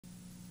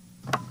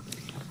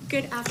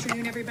Good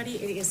afternoon, everybody.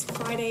 It is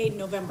Friday,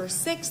 November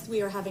 6th.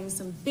 We are having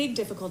some big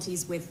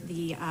difficulties with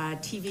the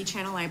TV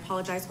channel. I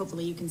apologize.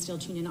 Hopefully you can still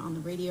tune in on the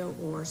radio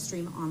or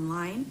stream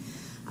online.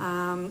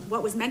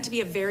 What was meant to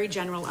be a very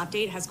general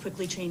update has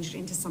quickly changed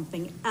into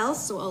something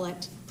else, so I'll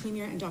let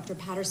Premier and Dr.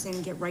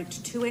 Patterson get right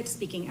to it,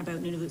 speaking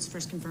about Nunavut's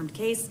first confirmed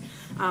case.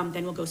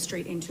 Then we'll go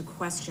straight into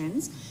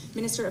questions.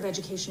 Minister of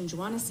Education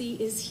Joannesy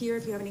is here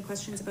if you have any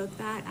questions about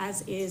that,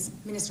 as is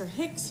Minister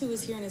Hickes, who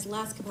is here in his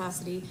last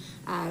capacity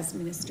as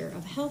Minister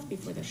of Health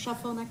before the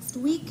shuffle next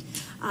week.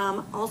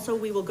 Also,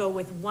 we will go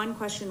with one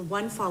question,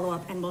 one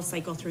follow-up, and we'll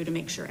cycle through to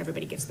make sure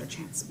everybody gets their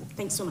chance.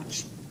 Thanks so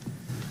much.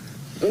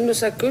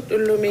 Unusakut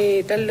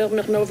ulumi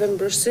talermek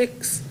November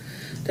 6.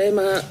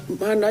 Tema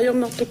manayom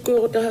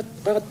naktukur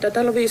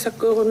tatalavi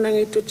sakur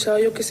nangitut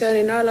sayo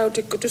kisani nalaw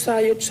tikutu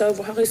sayo sa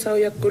buhari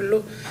sayo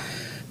kullu.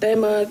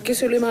 Tema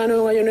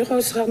kisulimano ngayon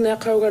ikos harna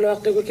kawgalo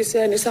aktigo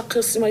kisani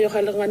sakris mayo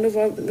halangan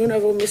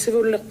Nunavut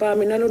misivul lekpa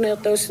minalo na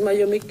taw si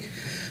mayomik.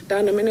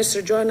 Dana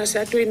Minister Joannesy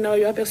atuin na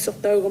yo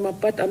apersok taw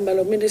gumapat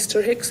ambalo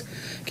Minister Hickes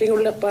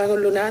kingulak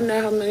pangulunan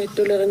na hamnang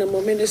itulir na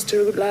mo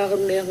Minister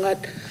laron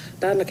ngat.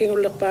 Dana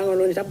kingulak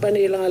pangulun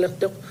tapani lang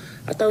alaktok.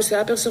 Ataw si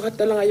apersok at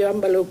lang ayo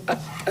ambalo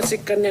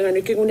asikan nga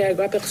ni kingunya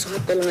go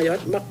apersok at lang ayo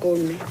at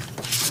makon.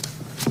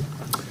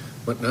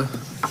 What na?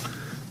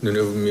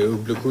 Nunavut mi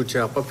ubluku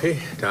chapa pe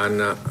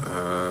dana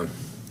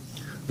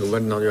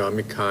nuvan na yo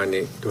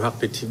amikani tu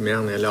hakpiti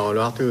mer ne la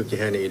latu ki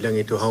hani ilang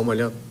itu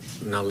haumala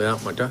na la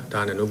mata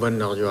dana nuvan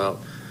na yo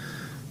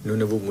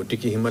Nunavut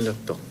mutiki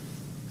himalakto.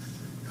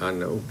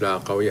 Dana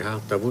ubla qawi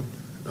ha tabut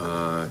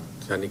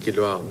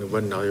Sanikiluaq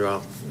nuvan na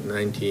yo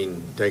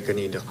 19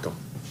 taikani lakto.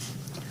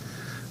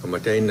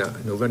 Amatain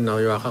nuvan na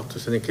yo hakto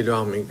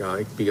Sanikiluaq mi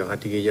ikpiga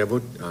katigi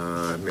yabut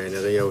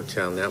meneriyo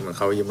chana man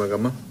qawi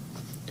magama.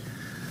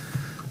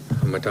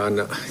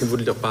 Matana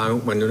ibul da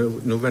pang man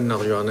nuvan na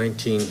yo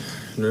 19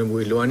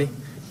 Nunavut luani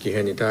ki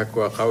hanita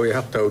ko qawi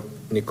hakto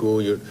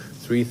niku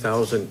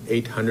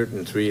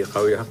 3,803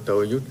 qawi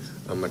hakto yut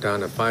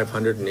matana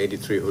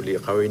 583 huli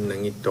qawi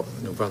nangitok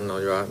nuvan na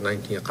yo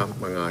 19 kam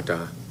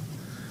mangata.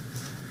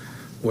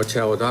 What's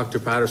how Dr.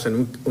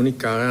 Patterson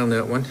unikara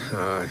na one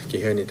ki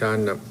hanita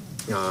na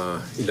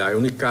ila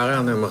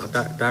unikara na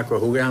makata ko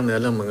hugang na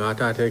lang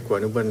mangata te ko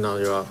nuvan na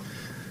yo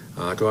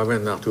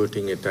tuaven na tu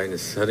tingi tain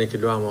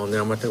Sanikiluaq mo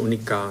na mata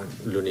unika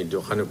luni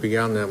do kanu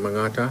pigang na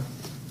mangata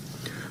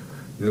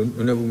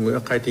Nunavut mo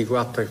kaiti ko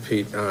akta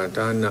pi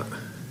dana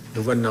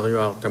nuvan na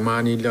yo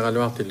tamani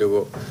lagalwak ti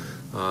lugo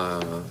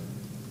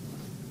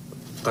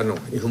kanu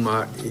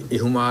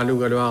ihumalu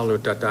galwak lo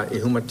tata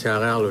ihumat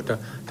chara lo ta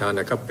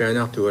dana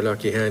kapena tu la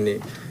ki hani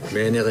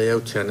menere yo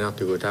chana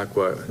tu ta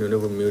ko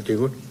Nunavut mi ti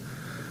gut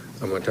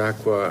amata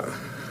ko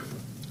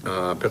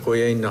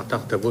pekoye na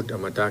takta but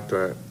amata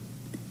ko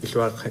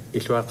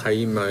iswa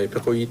khaima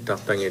pekoyi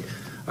taktangit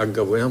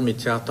aggawe mi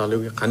cha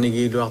talu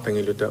kanigi luak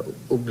tangiluta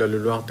ubla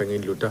luak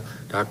tangiluta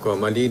ta ko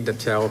mali da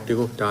cha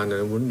optigo ta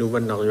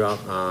nuvan na yo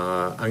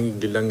ang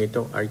gilang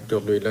ito ay to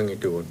lang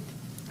ito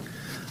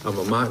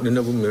ama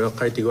Nunavut mi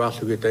kaiti wa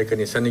su gitai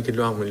kani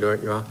Sanikiluaq mi lo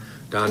yo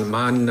dan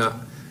man na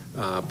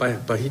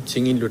pahit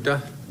singin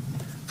luta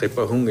kay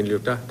pahungin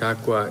luta ta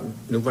ko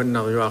nuvan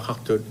na yo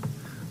khaktu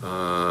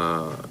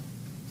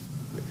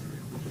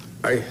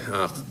ay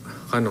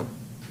kano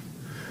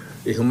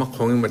ihumak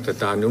hongin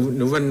matata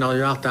nuvan na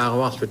yo ta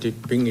wa su ti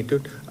ping itu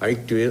ay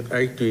tu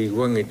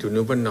wang itu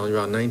nuvan na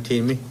yo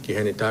 19 mi ki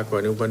hanita ko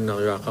nuvan na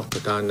yo khaktu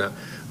ta na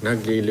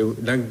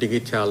nagdigi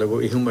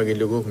chalago ihumagi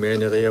lugo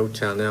menere yo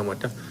chana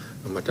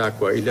mata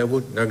ko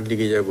ilabut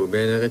nagdigi yabu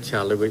menere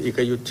chalago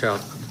Iqaluit cha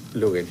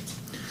lugin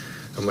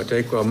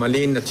mata ko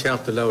malin na cha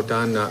tlaw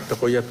ta na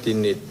takoyap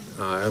tinit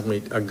mi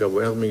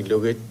agaw mi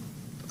lugit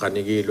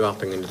kanigi luak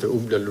tangin to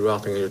ubla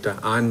luak tangin ta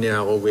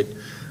anya with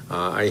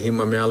ay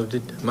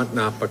himameldit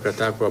matna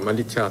pakata ko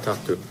malicha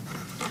taktu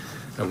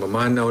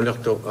mamana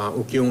ulakto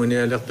ukyung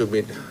ne lakto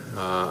bit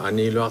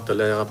ani luak to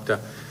layapta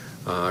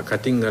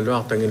kating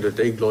luak tangin to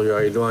igloyo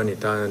ilwani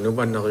ta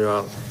nuban na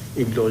yo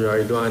igloyo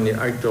ilwani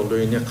ay to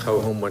loine khaw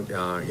homon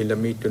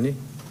hilamito ni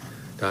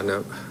ta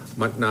na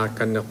matna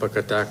kan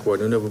pakata ko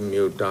Nunavut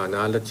miuta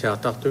na lacha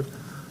taktu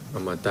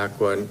amata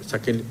ko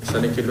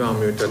Sanikiluaq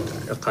miuta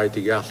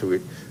kaiti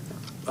gasuit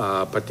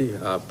pati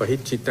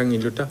pahit sitang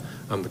iluta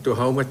to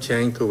how much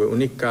change ko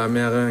unik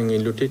camera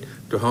ngilutit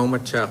to how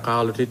much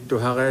qalutit to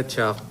hare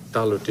cha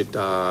talutit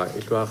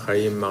itwa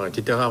khaim ma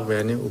titara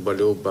vene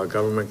ubalo ba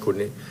government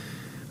kuni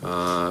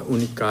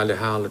unik kale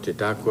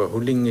halutit ko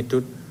huling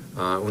itut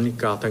unik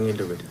ka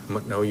tangilubit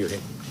mat now you he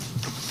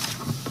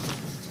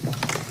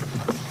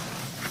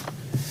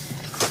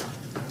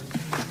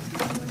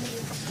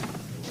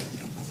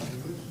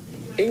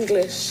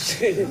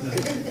English.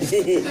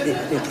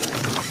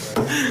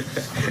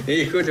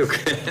 Ikuduk.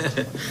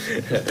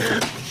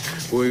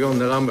 We're going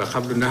to ramba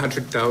khabduna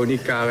tutawni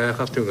kara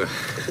khatunga.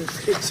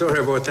 Sorry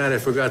about that. I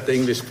forgot the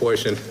English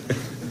portion.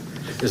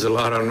 There's a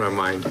lot on my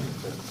mind.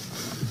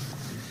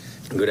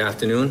 Good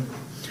afternoon.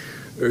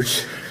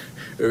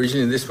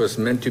 Originally, this was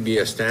meant to be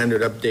a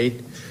standard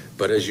update,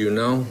 But as you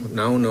now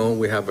know,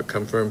 we have a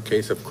confirmed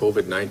case of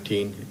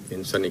COVID-19 in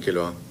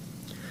Sanikiluaq.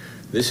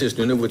 This is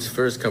Nunavut's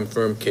first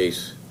confirmed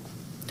case.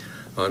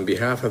 On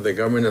behalf of the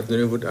government of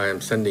Nunavut, I am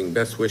sending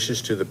best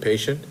wishes to the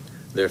patient,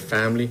 their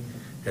family,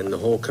 and the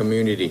whole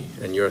community,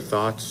 and your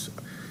thoughts,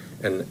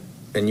 and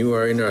you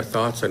are in our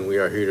thoughts, and we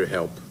are here to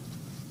help.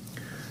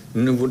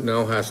 Nunavut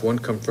now has one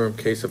confirmed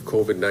case of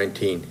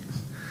COVID-19.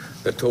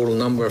 The total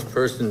number of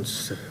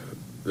persons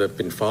that have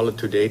been followed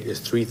to date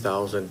is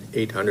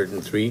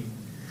 3,803,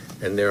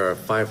 and there are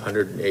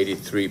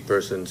 583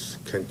 persons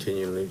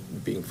continually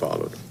being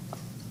followed.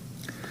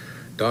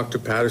 Dr.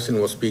 Patterson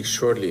will speak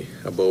shortly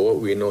about what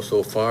we know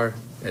so far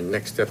and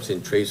next steps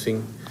in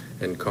tracing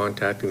and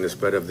contacting the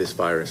spread of this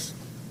virus.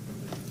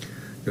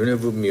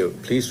 Nunavut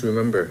Mute, please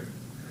remember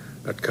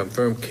that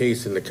confirmed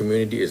case in the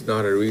community is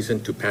not a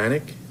reason to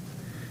panic.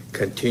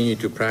 Continue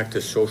to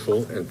practice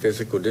social and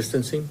physical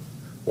distancing,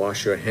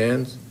 wash your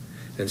hands,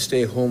 and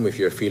stay home if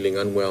you're feeling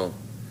unwell.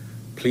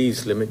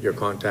 Please limit your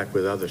contact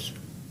with others.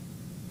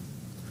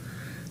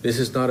 This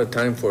is not a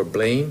time for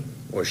blame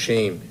or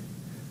shame.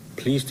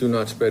 Please do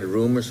not spread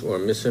rumors or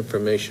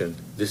misinformation.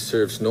 This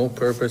serves no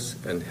purpose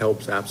and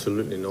helps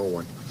absolutely no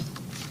one.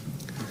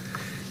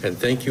 And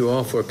thank you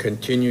all for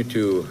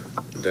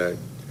the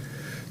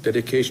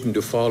dedication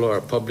to follow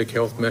our public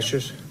health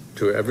measures.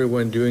 To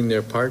everyone doing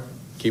their part,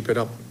 keep it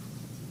up.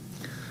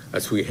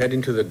 As we head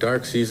into the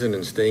dark season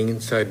and staying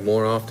inside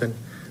more often,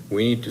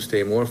 we need to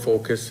stay more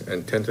focused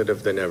and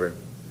tentative than ever.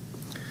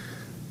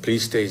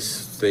 Please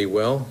stay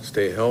well,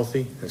 stay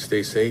healthy, and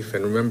stay safe.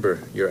 And remember,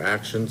 your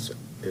actions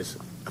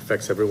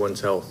affects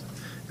everyone's health.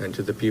 And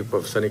to the people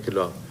of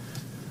Sanikiluaq,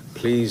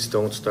 please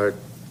don't start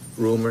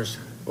rumors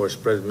or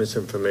spread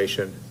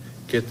misinformation.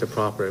 Get the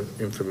proper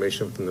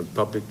information from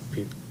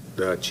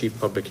the Chief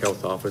Public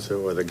Health Officer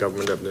or the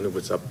Government of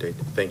Nunavut's update.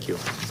 Thank you.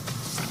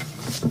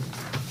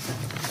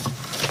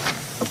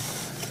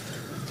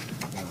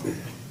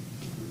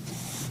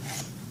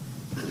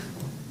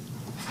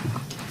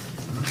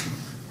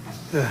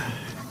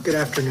 Good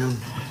afternoon.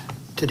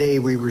 Today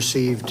we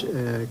received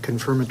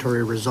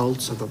confirmatory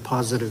results of a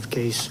positive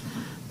case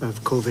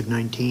of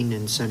COVID-19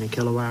 in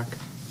Sanikiluaq.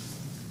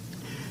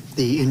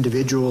 The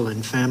individual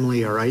and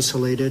family are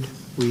isolated.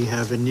 We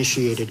have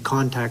initiated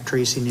contact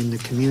tracing in the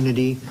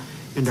community,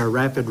 and our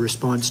rapid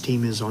response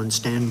team is on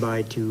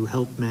standby to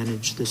help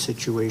manage the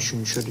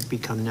situation should it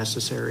become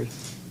necessary.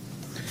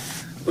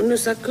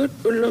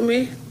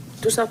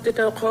 Tusakti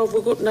tau kau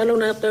bugut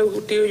naluna tau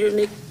gutiu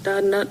unik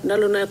ta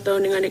naluna tau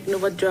ninganik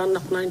nuvajuang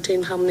nak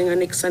 19 ham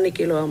ninganik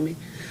Sanikiluaq.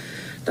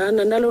 Ta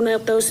naluna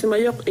tau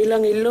simayok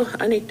ilang illo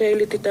anik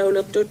taili titau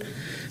leptut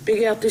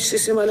pigi artis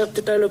simalak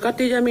titau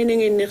kati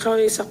jamining inni kau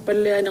isak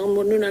palle anang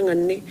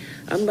mununangan ni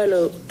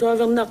ambalo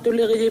tuavang nak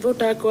tuliri jivo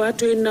ta ko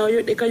atu inau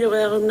yut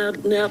ikayogar na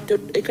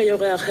neaptut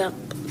ikayogar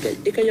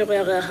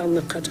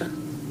nakata.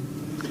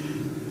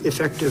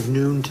 Effective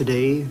noon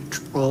today,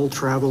 all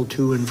travel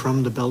to and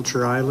from the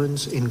Belcher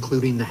Islands,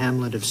 including the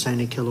hamlet of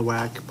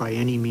Sanikiluaq, by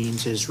any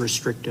means is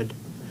restricted.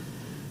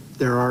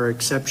 There are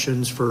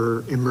exceptions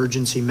for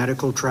emergency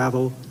medical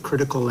travel,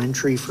 critical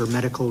entry for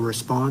medical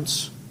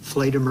response,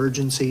 flight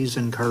emergencies,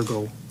 and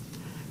cargo.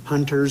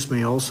 Hunters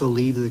may also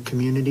leave the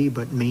community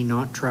but may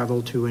not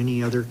travel to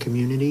any other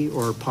community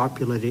or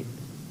populated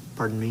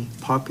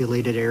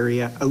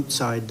area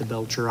outside the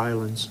Belcher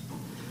Islands.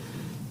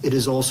 It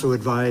is also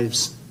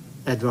advised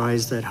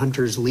that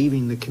hunters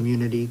leaving the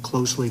community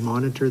closely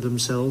monitor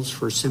themselves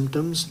for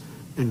symptoms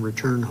and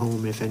return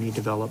home if any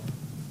develop.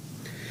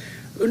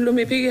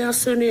 Ulumi pigi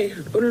hasuni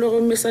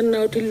ullo misan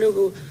na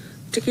utilugu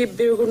tiki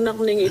biugu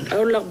nakningit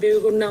aulak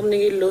biugu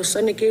nakningit lo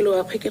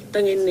Sanikiluaq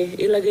hikitangin ni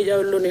ilagi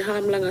jaulo ni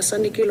hamlanga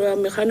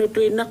Sanikiluaq mekanu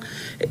tuinak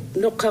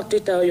nokakti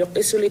tau yok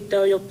isulit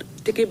tau yok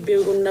tiki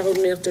biugu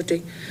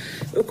naknirtutik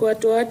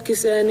ukuatuat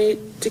kisani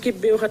tiki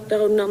biugu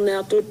hattaru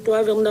naknirtut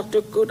tuavir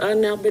naktukut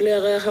anar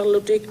bilera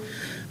harlutik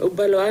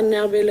ubalo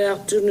anna bele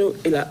artunu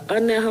ila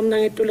anna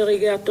hamnang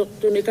ituleri gartok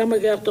tuni kama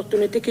gartok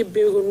tuni tiki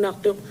biugu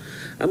naktok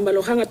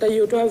ambalo hangata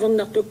yuto avang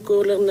naktok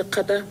ko ler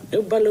nakata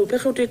ubalo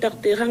pekhuti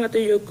takti hangata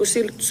yuko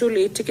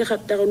suli tiki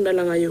khatarun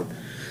nalangayo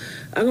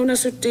anguna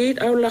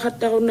sutit aula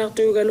khatarun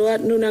nakto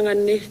galuat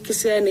nunangan ni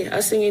kisani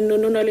asingin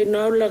nununali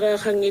naula ga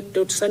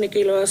hangitut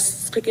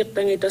Sanikiluaq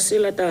kikitangita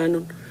sila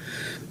tanun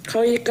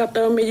Khawi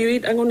kata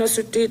meyuit anguna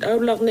sutit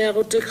aulak ne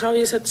ako tik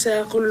khawi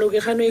satsa kullugi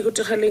khanu igu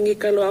tikhalingi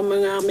kalo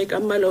amanga amik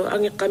amalo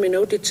angik kami na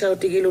utit sa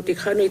utigilu tik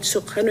khanu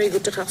itsuk khanu igu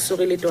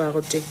tikhaksugilito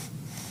ako tik.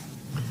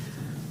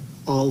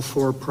 All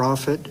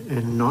for-profit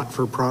and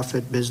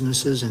not-for-profit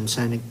businesses in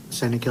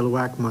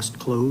Sanikiluaq must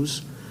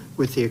close,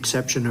 with the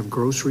exception of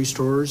grocery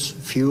stores,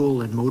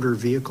 fuel and motor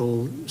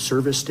vehicle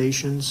service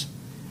stations,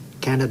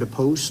 Canada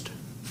Post,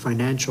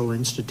 financial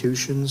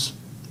institutions,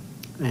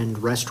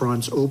 and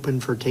restaurants open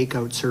for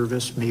takeout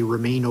service may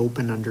remain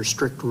open under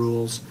strict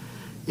rules,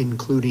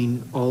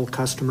 including all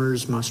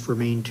customers must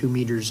remain 2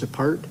 meters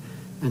apart,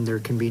 and there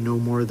can be no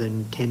more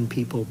than 10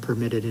 people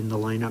permitted in the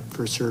lineup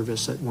for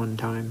service at one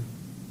time.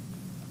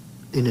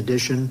 In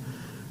addition,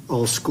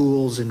 All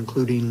schools,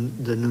 including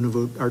the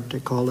Nunavut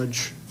Arctic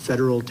College,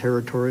 federal,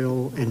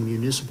 territorial, and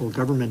municipal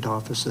government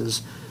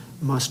offices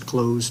must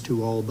close to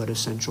all but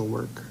essential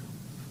work.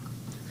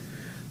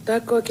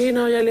 Tako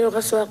kinaw ya leo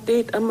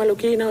kaswaktit amalu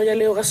kinaw ya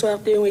leo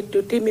kaswakti yung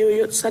itu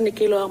timiuyot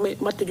Sanikiluaq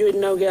matuyuin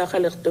na ugia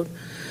kalektot.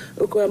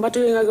 Ukwa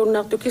matuyuin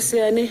agunak tu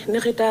kisiani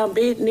nikita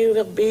bit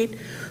niuwek bit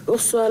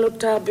uswalut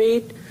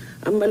tabit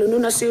amalu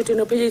nunasiuti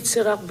no pijit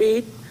sirak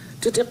bit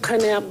titik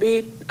khaner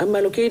bit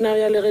amalu kinaw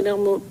ya lerinang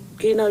mo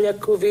kinaw ya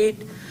COVID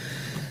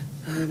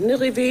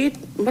nirivit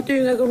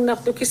matuyuin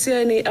agunak tu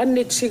kisiani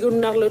anit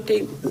sigunak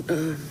luting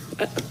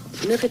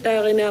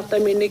Nekitari na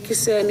kami ni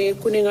kisani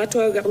kuning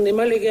atwagar ni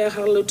maligya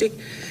harlutik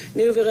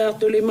ni uvirar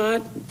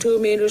tulimat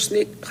 2 minus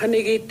ni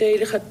kanigite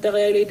li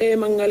khattarealite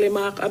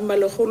mangalimak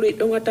amalokhuli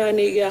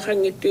tungatani ya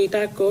khangitui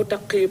tako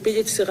takki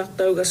pijit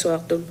siraktaw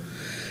gaswartun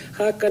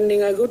hakan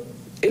ningagut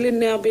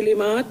ilinner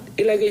bilimat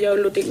ilagi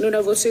yawlutik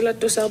Nunavut sila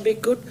to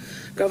sarbikut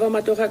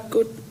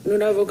gavamatukakut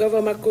Nunavut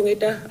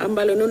gavamakungita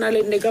ambalo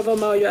nunalin ni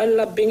gavamayo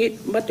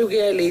allabingit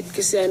matugialit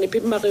kisani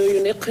pipmakiyo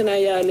yunik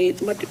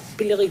khinayalit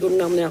matpilirigun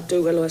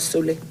namnertu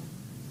galwasuli.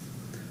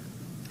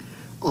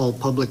 All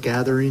public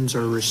gatherings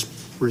are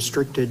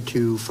restricted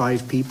to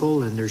 5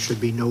 people, and there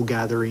should be no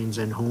gatherings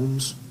in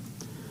homes.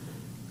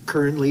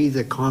 Currently,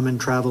 the common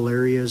travel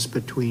areas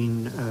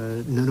between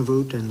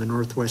Nunavut and the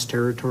Northwest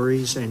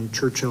Territories and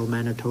Churchill,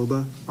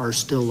 Manitoba are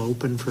still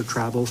open for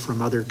travel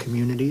from other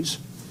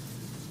communities.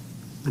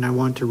 And I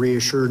want to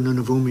reassure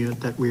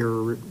Nunavummiut that we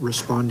are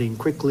responding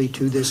quickly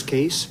to this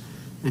case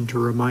and to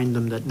remind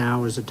them that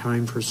now is a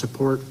time for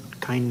support,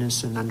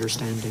 kindness, and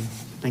understanding.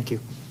 Thank you.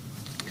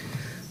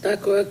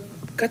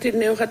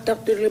 Katineo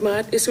hatak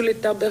tulimat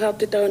isulit taberat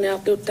titaw ni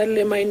atu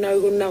talimay na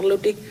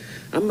ugunarlutik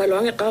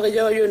amaluang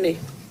kariyo yuni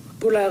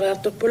pulara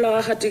to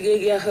pulara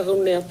hatigigi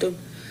harun ni atu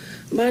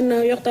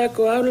mana yakta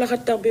ko awla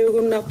hatak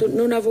biugunartu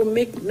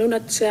Nunavumik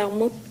nunat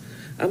sermut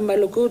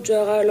amaluku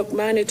jara lok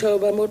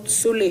Manitoba mut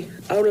suli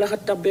awla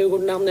hatak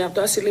biugunar ni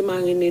atu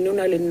asilimangin ni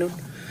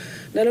nunalinno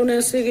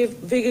Naluna sige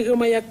vigi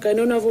gumayakka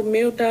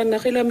Nunavummiuta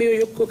nakila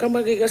miyuyukku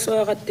kamagigaso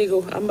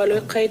akatigo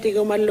amalu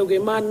kaitigo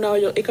malugi mana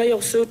yo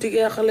ikayok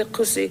sutigi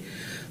akalekusi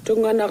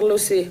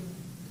tunganarlusi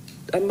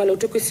amalu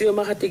tukisiyo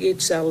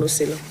makatigit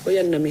sarlusilo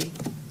oyan nami.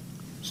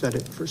 Is that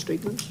it for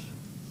statements?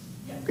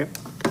 Okay.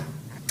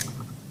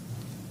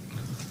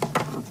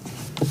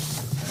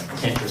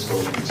 Kent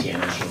Driscoll,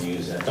 UTN National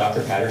News.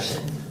 Dr.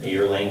 Patterson,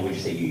 your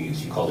language that you used,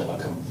 you called it a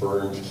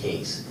confirmed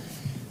case.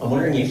 I'm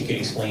wondering if you could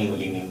explain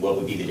what you mean, what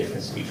would be the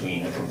difference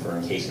between a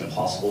confirmed case and a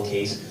possible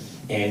case,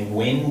 and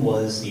when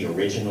was the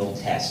original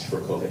test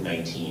for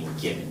COVID-19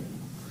 given?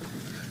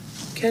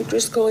 Kent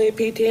Driscoll,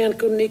 APTN,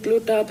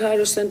 Iqaluit,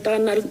 Patterson,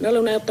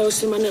 naluna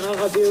tausi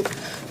maniragabiu,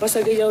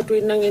 pasagiyaw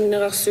tuin nangin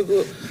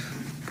narasugu,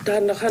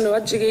 tana kano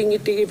adjigi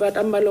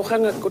ngitigivat amalo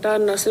hangak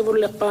kutana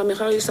sibulek pa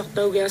mekarisak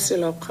tau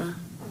gasilokha.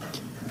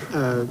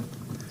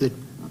 The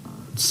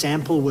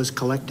sample was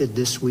collected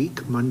this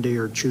week, Monday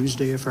or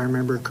Tuesday, if I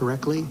remember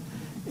correctly.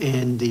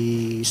 And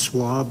the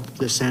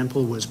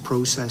sample was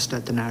processed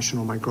at the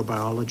National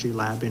Microbiology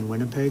Lab in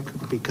Winnipeg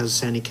because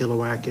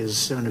Sanikiluaq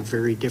is on a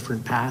very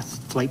different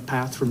flight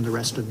path from the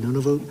rest of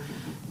Nunavut.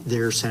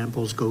 Their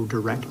samples go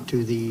direct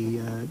to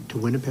to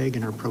Winnipeg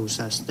and are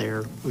processed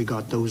there. We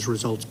got those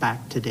results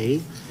back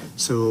today.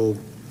 So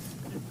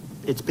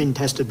it's been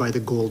tested by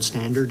the gold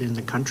standard in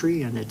the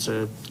country, and it's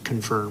a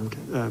confirmed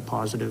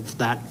positive.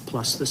 That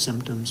plus the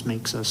symptoms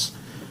makes us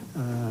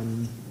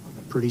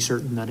pretty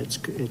certain that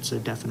it's a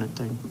definite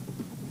thing.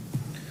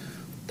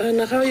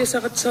 Nakaw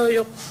sakat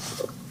sayok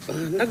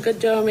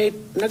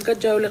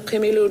naggadjaw lek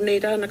khimilu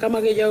ni ta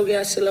nakamagyaw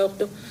gasilok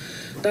to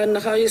tan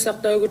nakaw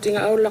sakta guting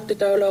awlak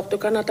titawlok to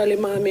kanatali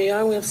mami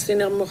ang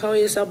siner mo kaw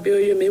sabyo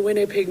yumi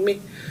Winnipeg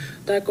mi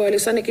ta ko ali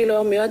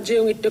Sanikiluaq mi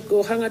adjung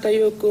itko hanga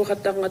tayo ko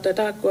katang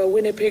ta ko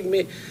Winnipeg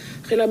mi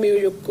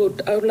khilami yukut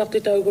awlak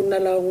titaw gun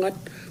nalawngat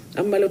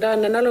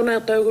amaludan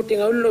naluna tayo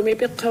guting awlo mi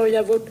pekhaw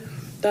yavut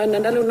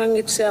Tana nalunang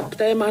itsak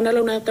tayo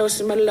manalunang tayo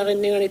si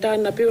malakin nga ni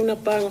tana piyo na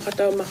pang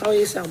kataw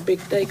makawisak big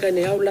tayo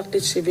kani awlak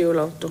tit si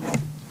violauto.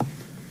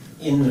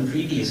 In the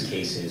previous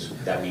cases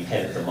that we've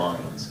had at the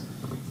mines,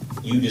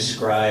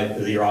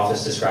 your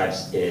office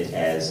describes it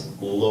as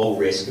low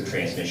risk of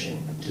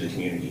transmission to the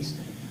communities.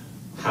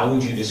 How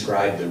would you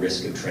describe the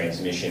risk of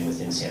transmission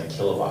within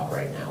Sanikiluaq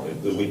right now? It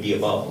would be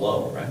above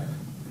low, right?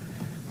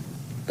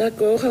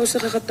 Tako how sa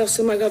kakatak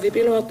sa magabi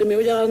pilo at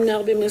tumiuya ang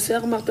narbi mo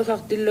ser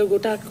maktukaktil logo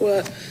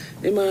tako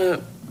ima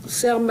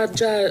ser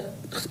madja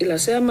ila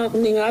ser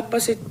magninga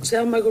pasit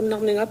ser magunak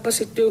ninga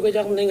pasit tu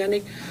gajak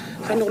ninganik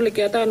kanuklik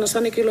yata na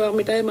Sanikiluaq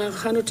mitay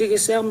makakanutigi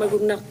ser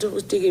magunak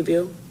tigi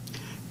view.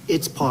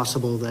 It's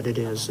possible that it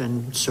is,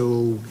 and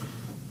so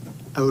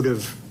out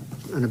of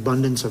an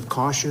abundance of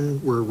caution,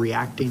 we're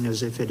reacting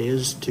as if it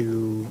is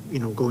to,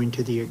 going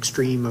to the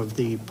extreme of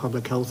the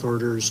public health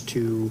orders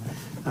to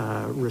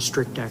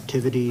restrict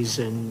activities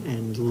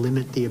and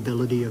limit the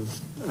ability of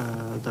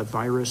the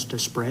virus to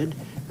spread,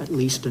 at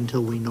least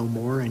until we know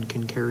more and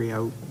can carry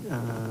out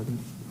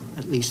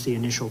at least the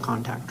initial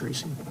contact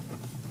tracing.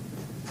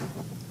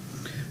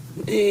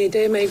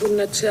 Te mai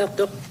kunnat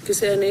siartok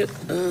kisani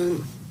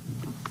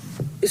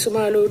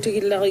isumalo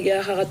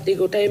tigillariga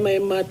harattigo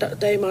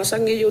taima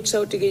sangi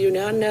yutsautige yuni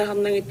anna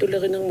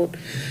hannangittulerin mut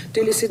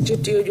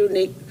tilisitjutiu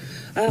yuni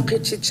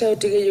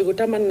aqitsitsautige yugo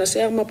tamanna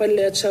serma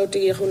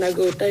palleatsautige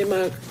hunago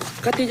taima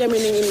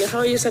katijaminingi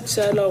hawiyasat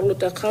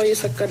salawluta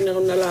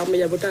hawiyasakkannerunnalarma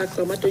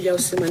yabutakko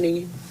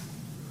matujaussimaningi.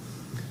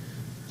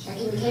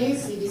 Jackie McKay,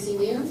 CBC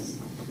News.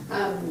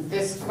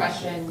 This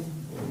question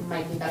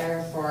might be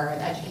better for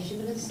the education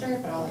minister,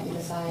 but I'll let you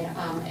decide.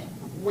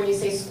 When you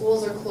say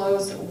schools are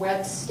closed,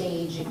 what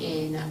stage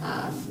in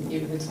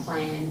Nunavut's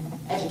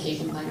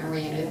education plan are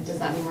we in? Does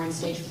that mean we're in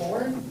stage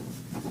 4?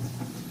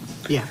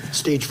 Yeah,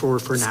 stage 4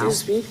 for now.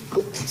 Excuse me.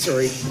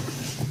 Sorry.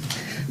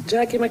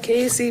 Jackie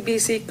McKay,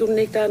 CBC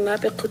kumnikta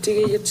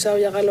napekutige yitsau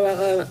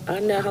yagalwara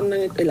anna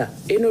hannangitila.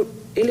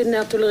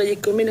 Ilinnertulere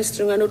yikku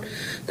ministrunganut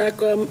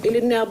taako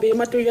ilinnerbi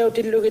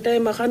matujautillugitai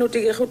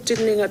makanutige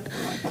hutsinningat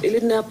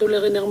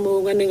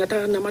ilinnertulerinermuunganingat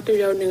taana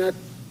matujauningat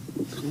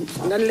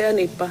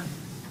nalleanippa.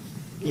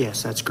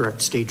 Yes, that's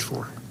correct, stage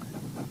 4.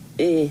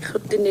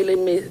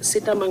 Huttinilimi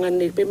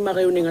sitamanganni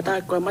pimmariuningat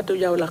taako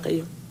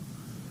matujaulaqiyo.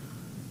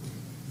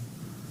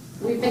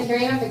 We've been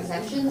hearing of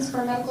exemptions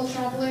for medical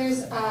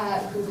travelers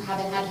who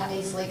haven't had to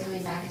isolate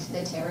coming back to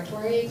the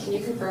territory. Can you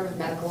confirm if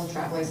medical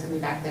travelers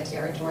coming back to the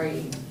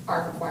territory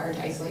are required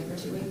to isolate for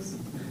 2 weeks?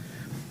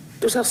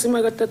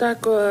 Tusarsimagat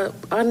taako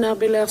anna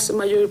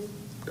bilersimayu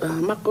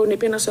makuni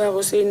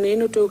pinasaro sinni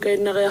inutukay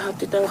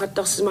narehattitaw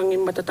hattarsimangin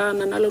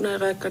matataanan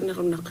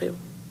alunairaakkannerunnaqiyo.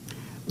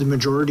 The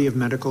majority of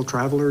medical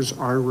travelers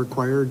are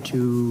required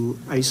to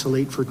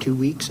isolate for 2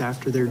 weeks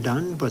after they're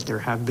done, but there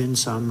have been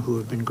some who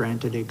have been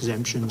granted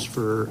exemptions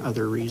for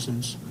other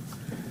reasons.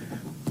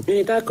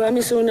 Taako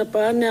amisuna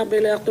pa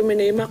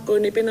nerbilertumini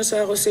makuni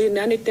pinasaro sinni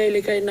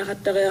anitailikay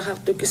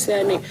nahattareahartu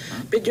kisani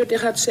pidjuti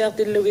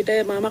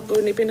hatsertillugitay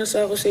makuni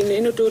pinasaro sinni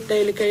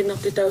inututailikay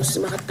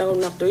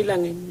nartitaussimahattarunartu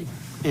ilanginni.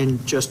 And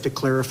just to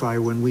clarify,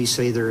 when we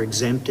say they're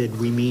exempted,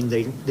 we mean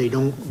they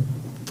don't,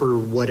 for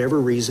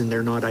whatever reason,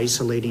 they're not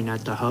isolating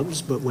at the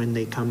hubs, but when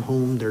they come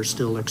home, they're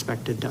still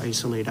expected to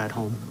isolate at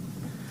home.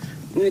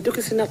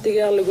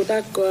 Tukisinartigarlugu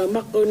taako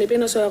makuni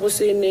pinasaro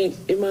sinni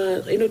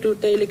ima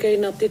inututailikay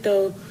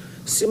nartitaw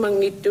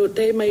simangittu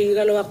taima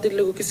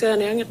igaloartillugu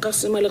kisani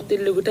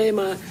angiqarsimalertillugu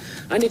taima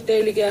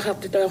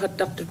anittailikaahartitaw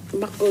hattartut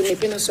makuni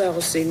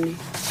pinasaro sinni.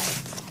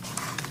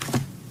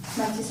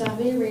 Matthew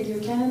Sarve, Radio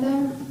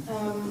Canada.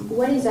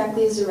 What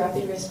exactly is the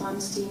rapid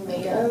response team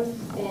made of,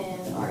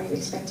 and are you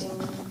expecting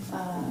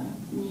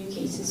new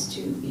cases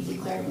to be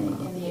declared in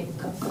the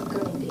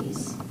upcoming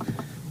days?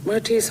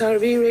 Matthew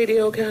Sarve,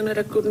 Radio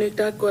Canada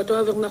kunnikta ko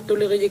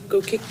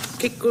atuavernartuleriyikku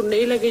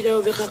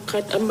kikkunneilagijau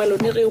viqaqqat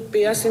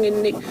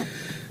ammaluniriuppiasinginni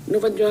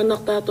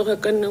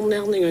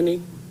nuvanjuannartaatoqakkannernerningani.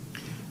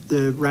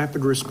 The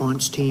rapid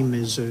response team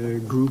is a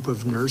group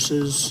of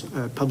nurses,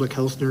 public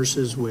health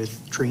nurses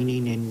with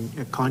training in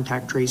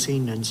contact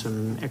tracing and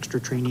some extra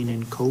training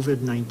in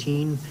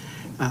COVID-19.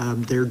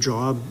 Their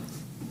job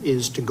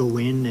is to go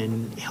in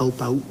and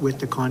help out with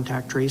the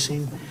contact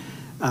tracing.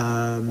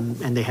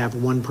 And they have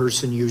one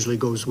person usually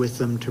goes with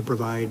them to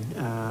provide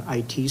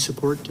IT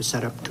support to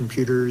set up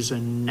computers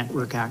and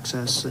network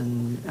access.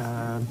 And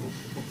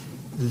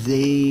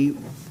they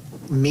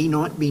may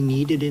not be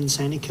needed in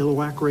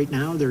Sanikiluaq right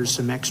now. There's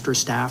some extra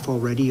staff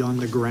already on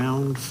the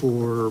ground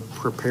for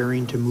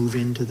preparing to move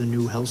into the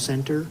new health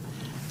center.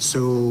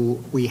 So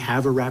we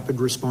have a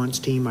rapid response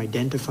team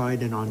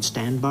identified and on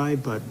standby,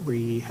 but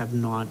we have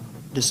not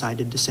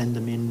decided to send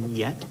them in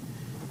yet.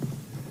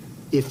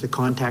 If the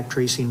contact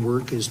tracing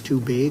work is too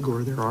big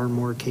or there are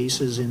more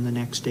cases in the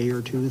next day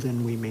or two,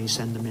 then we may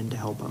send them in to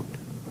help out.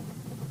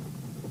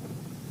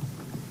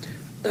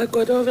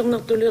 Taako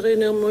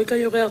atuavernartuleriner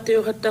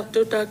ikayoreartiu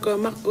hattartu taako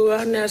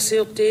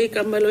makkuaannaasiurtiik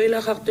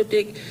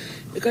ammaluilahartutik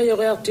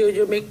ikayoreartiu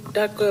yumik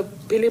taako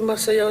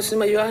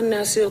pilimarsajausima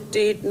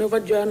yuannaasiurtiit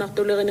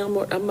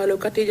nuvadjuanartulerinermut ammalu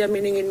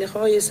katijamininginni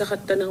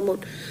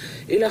hoyisaqattanermut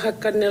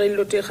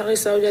ilahakkannerilluti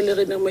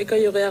qarisaujalerinermu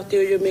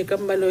ikayoreartiu yumik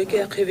ammalu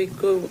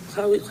ikiaqivikku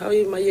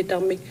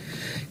hawimayitarmik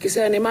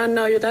kisani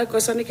maannauju taako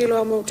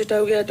Sanikiluaq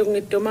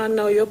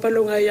maannauju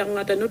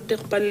palungayangata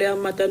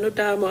nuttiqpalliammata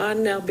nutaamu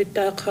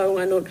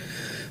aannearbittaaqhaunganut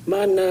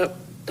maana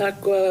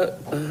taako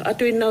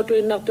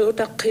atuinnartu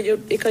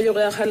utaqqijut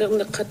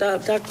ikayoreaqalerneqqata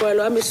taako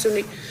alu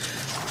amissuni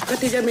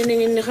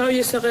katijamininginni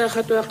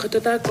hawisaqiaqatuaqqata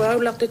taako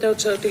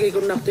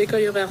aulaqtitautsautigigunartu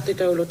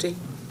ikayoreartitauluti.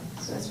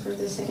 So as for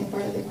the second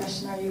part of the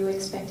question, are you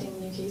expecting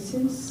new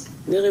cases?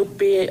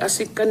 Niruppi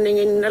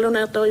asikkanningin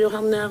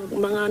alunaartorjuharneaq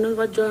mangaanun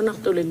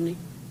vajjuanartulinni.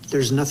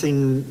 There's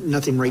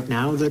nothing right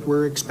now that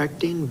we're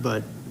expecting,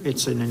 but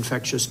it's an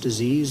infectious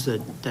disease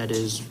that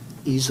is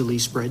easily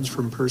spreads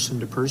from person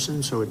to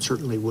person, so it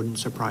certainly wouldn't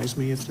surprise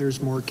me if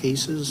there's more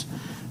cases.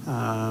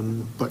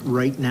 But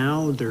right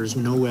now, there's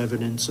no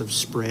evidence of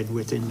spread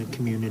within the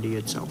community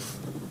itself.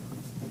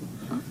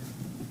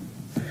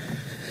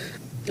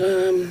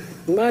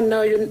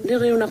 Maannauju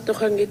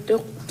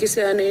niriunartoqangittuq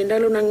kisani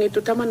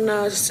nalunangitu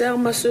tamanna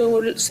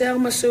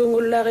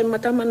searmasuungullaarimma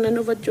tamanna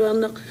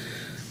nuvajjuarneq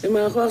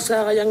Ima ko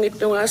sa kayang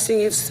itong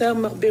asing sa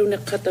makbiw na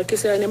kata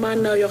kasi ani man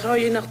na yo how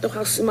yinak to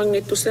kas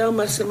mangito sa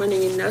mas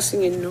maningin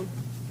nasingin no.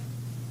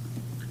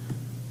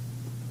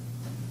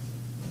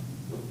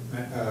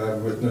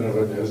 With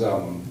Nunavut News,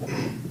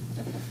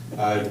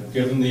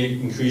 given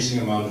the increasing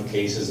amount of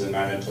cases in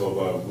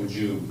Manitoba, would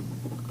you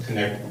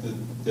connect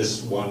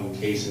this one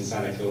case in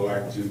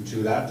Sanikiluaq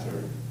to that?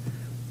 Or?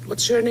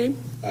 What's your name?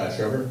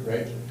 Trevor,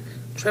 right?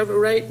 Trevor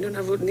Wright,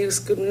 Nunavut News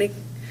Kunik.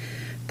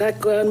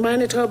 Takwa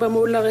Manitoba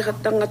mula kay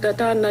hatang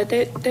atatan na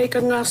take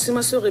ang si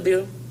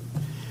masuribyo.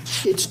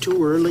 It's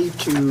too early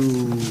to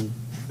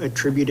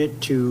attribute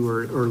it to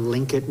or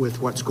link it with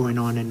what's going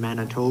on in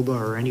Manitoba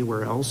or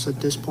anywhere else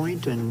at this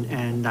point,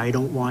 and I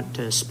don't want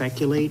to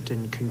speculate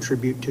and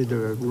contribute to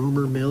the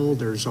rumor mill.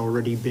 There's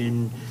already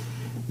been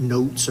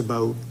notes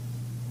about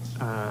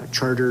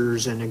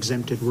charters and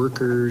exempted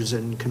workers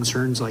and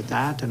concerns like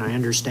that, and I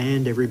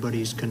understand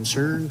everybody's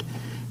concerned,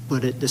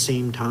 but at the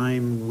same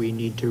time we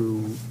need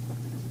to,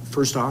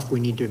 first off,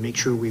 we need to make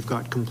sure we've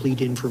got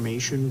complete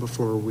information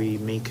before we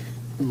make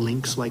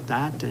links like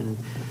that, and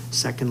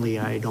secondly,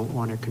 I don't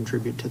want to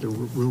contribute to the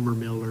rumor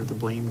mill or the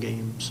blame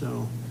game,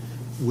 so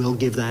we'll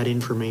give that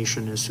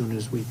information as soon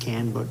as we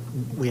can, but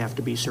we have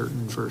to be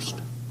certain first.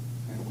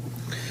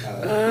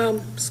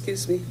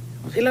 Excuse me.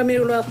 Hila mi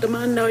ulat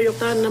naman na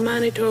yukan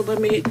naman ito ba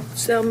mi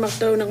sa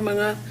maktaw ng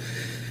mga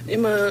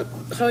ima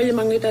kaya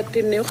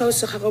mangitatin ni ukaw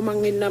sa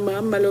kakumangin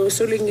nama malo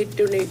sulingit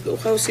tunig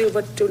ukaw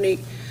siubat tunig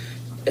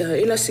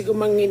ila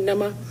sigumangin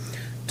nama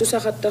tu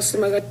sa katas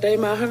magatay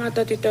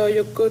mahangata titaw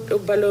yukut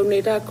o balaw ni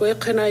dako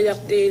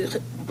kanayak di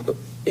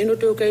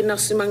inutukay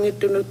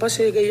naksimangit tunul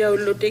pasigayaw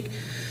lutik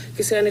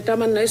kasi ani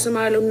taman na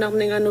isamalom nak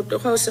ni ngano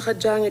ukaw sa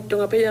kadyang ito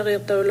nga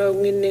payakir tawlaw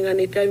ngin nga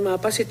ni tayo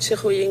mapasit siya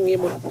kuying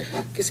imot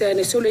kasi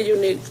ani suli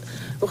yunig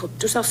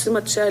tu sa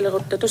simat siya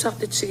lakot tu sa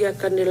titsiga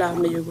kanila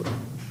may yugo.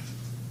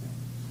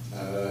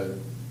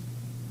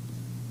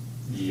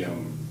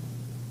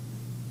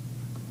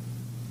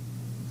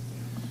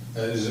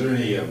 Is there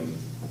any,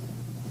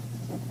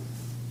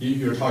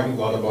 you're talking a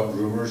lot about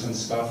rumors and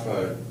stuff,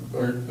 are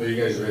you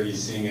guys already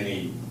seeing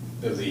any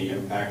of the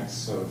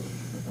impacts of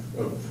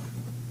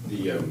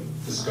the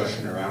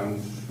discussion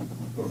around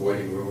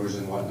avoiding rumors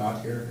and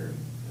whatnot here? Or?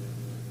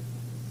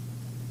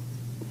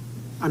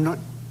 I'm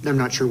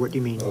not sure what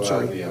you mean,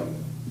 sorry.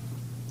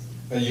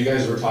 You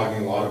guys were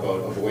talking a lot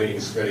about avoiding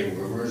spreading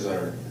rumors,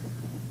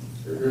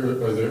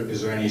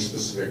 is there any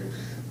specific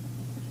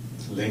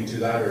link to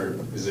that, or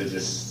is it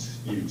just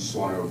you just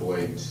want to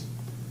avoid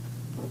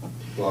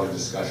a lot of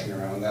discussion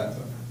around that?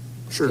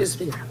 Sure.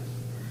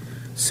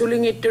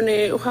 Suling ito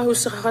ni uhaw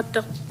sa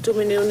kakatak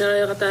tuminiw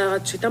na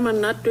katakat si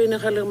taman nato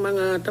nakalang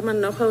mga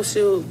taman na uhaw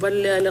si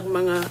balialang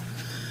mga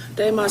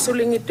tayo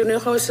masuling ito ni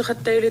uhaw sa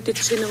kataylitit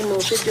sinang mo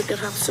pito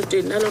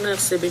kaksutin alo na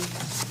sabi.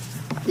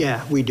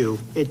 Yeah, we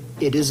do. It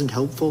isn't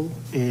helpful,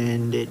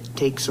 and it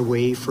takes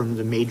away from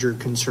the major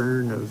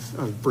concern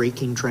of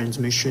breaking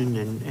transmission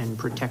and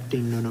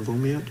protecting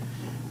Nunavut.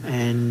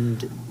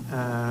 And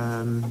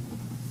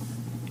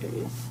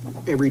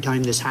every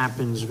time this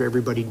happens,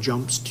 everybody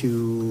jumps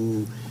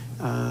to,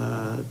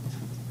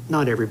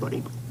 not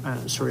everybody,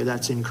 sorry,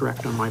 that's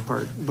incorrect on my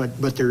part,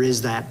 but there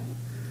is that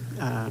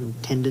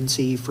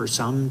tendency for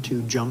some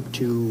to jump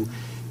to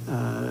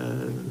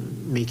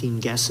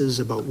making guesses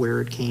about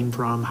where it came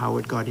from,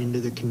 how it got into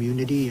the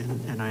community,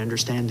 and I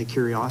understand the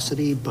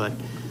curiosity, but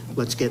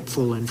let's get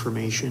full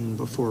information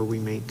before we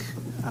make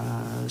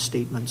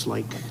statements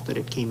like that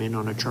it came in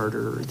on a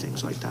charter or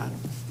things like that.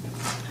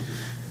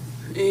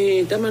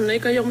 Taman na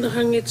ikayong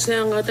nahangit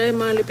siya nga tayo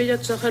malipiyat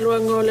sa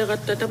kaluang ngole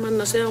kat taman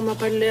na siya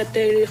mapaliat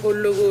tayo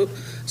hulugo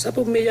sa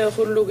pumiya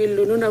hulugin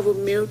luno na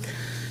bumiyot.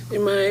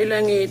 Ima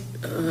ilangit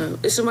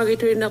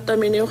isumagito na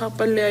kami niyo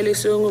kapali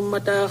sung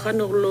mata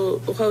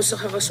kanuklo ukaw sa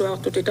kakaswak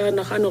to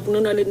titana kanuk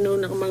nunalin no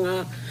ng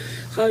mga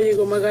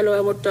kayo gumagalaw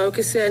mo tao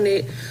kasi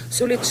ani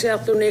sulit siya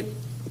tunik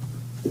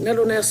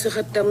naluna sa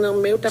katang ng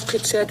may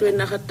utakit siya tuwin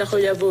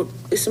nakatako yabot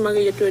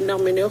isumagito na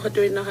kami niyo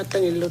katuwin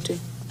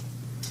nakatangiloti.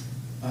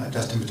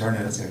 Dustin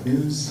Paterno at Safe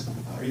News.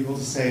 Are you able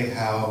to say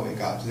how it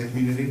got to the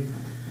community?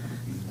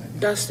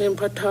 Dustin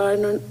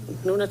Paterno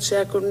nunat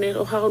siya kunik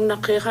o hakong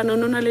nakiha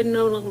nunalin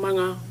no ng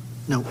mga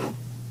No.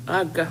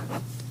 Aga.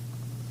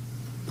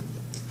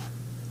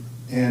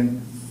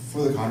 And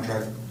for the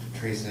contract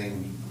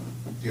tracing,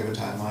 do you have a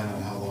timeline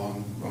on how long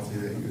roughly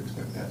that you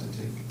expect that to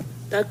take?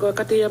 Dako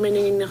katiya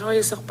meningin na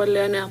kaya sa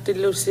kapalyan na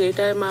aktillo siya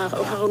tayo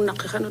makakakong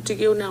nakikano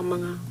tigiw na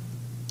mga.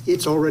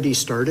 It's already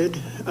started.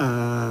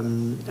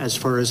 As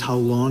far as how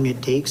long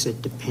it takes,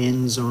 it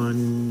depends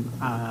on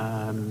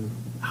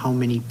how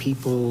many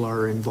people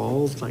are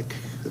involved, like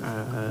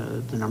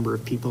the number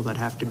of people that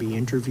have to be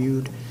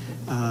interviewed.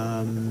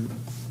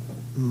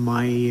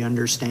 My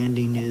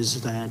understanding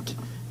is that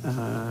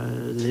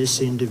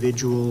this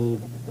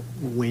individual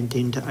went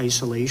into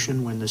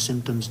isolation when the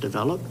symptoms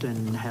developed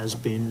and has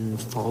been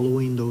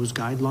following those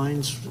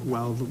guidelines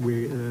while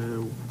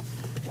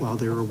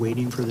they were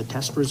waiting for the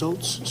test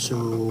results.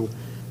 So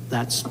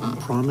that's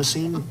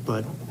promising,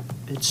 but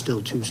it's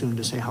still too soon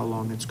to say how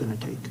long it's going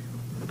to take.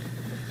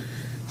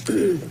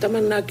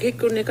 Taman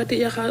nagkikuni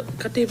kati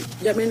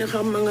jamin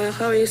mga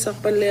kawi sa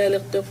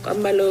palelekto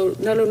amalo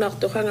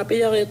nalunakto hanga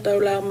piyarita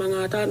ula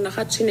mga tan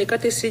nakatsini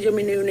kati si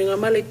jomini nga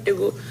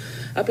malitigo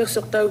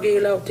apesok tau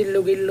gilaw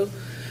tilugillo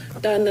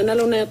tan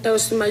naluna tau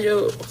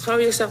mayo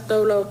kawi sa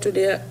tau law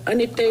today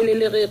anite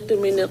lilirit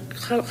min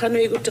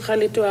kanoy gut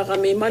khalito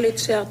kami malit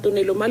sa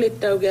tunilo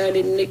malit tau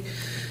galinnik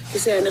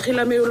kasi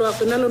nakilami ulo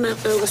ako naluna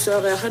tau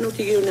gasora kanu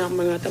tigiw na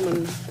mga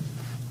taman.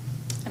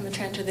 I'm a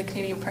trend to the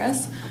Canadian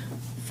Press.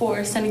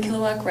 For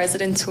Sanikiluaq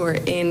residents who are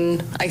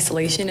in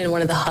isolation in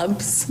one of the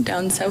hubs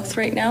down south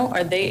right now,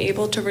 are they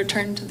able to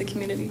return to the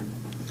community?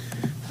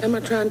 I'm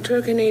a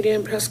transfer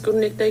Canadian Press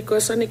connected ko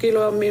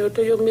Sanikiluaq mi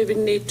uto yung mi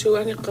binito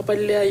ang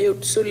kapalya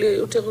yut suli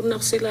uto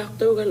kunak sila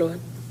to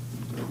galon.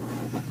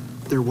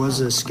 There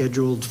was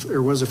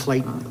a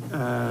flight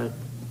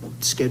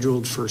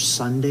scheduled for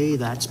Sunday.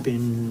 That's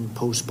been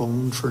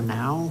postponed for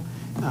now.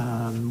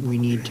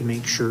 We need to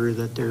make sure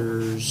that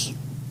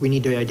we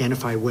need to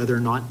identify whether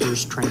or not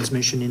there's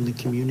transmission in the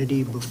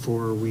community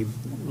before we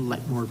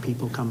let more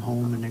people come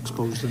home and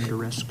expose them to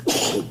risk.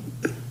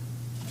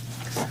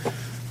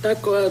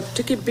 Tako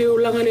tiki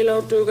biulang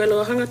nila to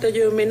galo hanga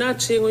tayo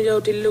minatsi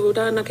nguyaw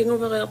tiluguda na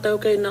kinguwa tao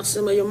kay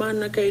naksama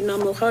yumana kay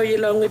namo kawi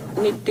lang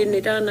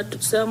nitinida na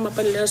tutsa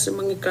mapalya sa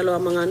mga kalo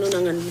mga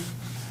nunangan.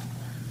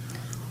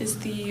 Is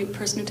the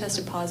person who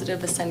tested positive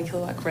a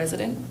Sanikiluaq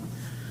resident?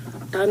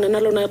 Tana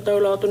nalo na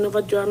tao law to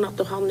navadjuan na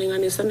to hamningan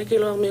ni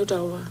Sanikiluaq mi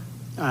utawa.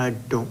 I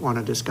don't want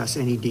to discuss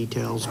any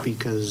details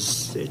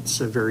because it's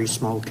a very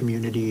small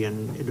community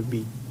and it would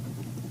be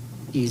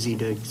easy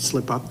to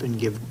slip up and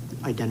give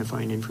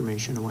identifying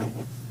information away.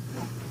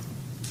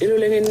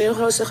 Ilulingin niyo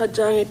how sa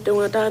kadjangit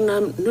tunga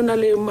tanam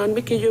nunaliman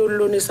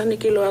mikiyulo ni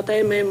Sanikiluaq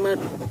tay may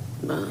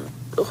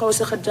how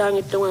sa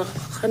kadjangit tunga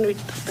kanwit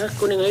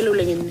kuning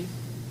ilulingin ni.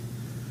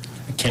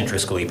 Ken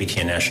Driscoll,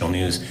 APTN National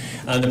News.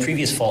 On the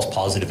previous false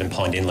positive in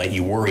Pond Inlet,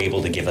 you were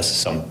able to give us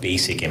some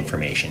basic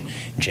information,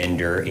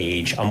 gender,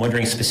 age. I'm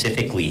wondering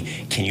specifically,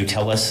 can you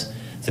tell us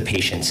the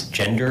patient's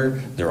gender,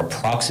 their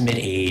approximate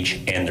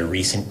age, and their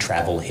recent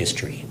travel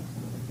history?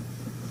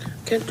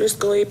 Ken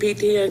Driscoll,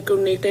 APTN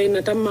connected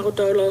na tamma ko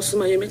tawlaw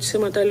sa mayimit sa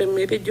matalim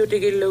may video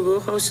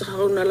tigilugo how sa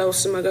kaunalaw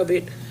sa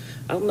magabit.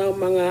 Ang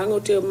mga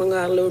angot yung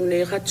mga alon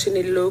ni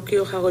katsinilo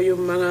kiyo kako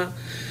yung mga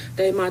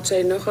tay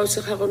matsay no how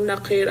sa kakon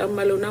nakir ang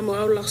maluna mo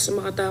awlak sa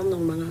mga taong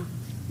ng mga.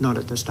 Not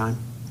at this time.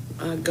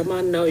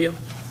 Gaman na yo.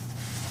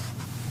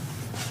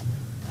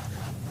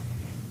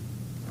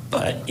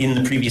 But in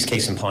the previous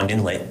case in Pond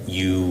Inlet,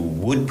 you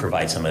would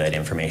provide some of that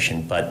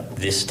information, but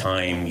this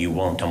time you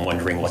won't. I'm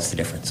wondering what's the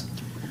difference?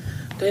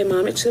 Tay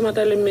mamit sa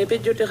matalim may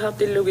video ti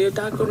katilog yung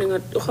tako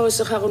nga how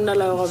sa kakon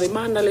nalaw kabi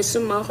manalis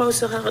sa mga how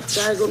sa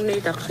kakatsagon ni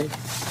takay.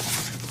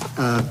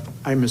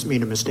 I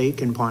made a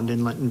mistake in Pond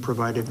Inlet and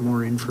provided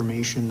more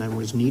information than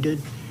was needed,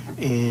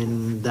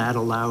 and that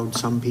allowed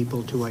some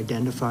people to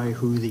identify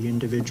who the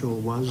individual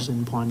was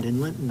in Pond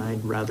Inlet, and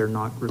I'd rather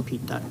not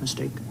repeat that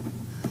mistake.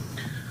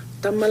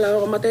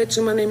 Tamalaw kamatay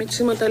sa manimit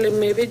sa matalim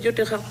may video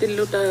ti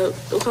kaktilog ta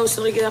ukaw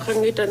sa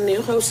kigakangitan ni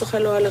ukaw sa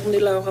kalawalak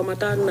nila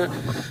kamatan na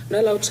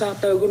nalaw sa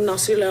tagun na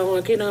sila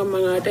nga kinang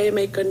mga day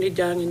may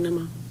kandidangin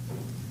naman.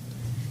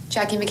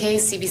 Jackie McKay,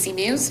 CBC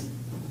News.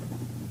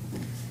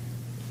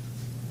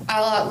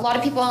 A lot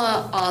of people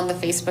on the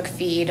Facebook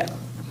feed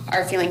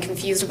are feeling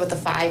confused with the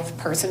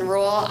 5-person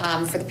rule.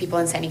 For the people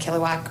in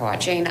Sanikiluaq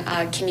watching,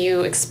 can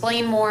you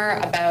explain more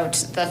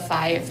about the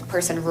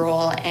 5-person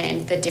rule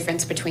and the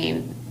difference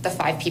between the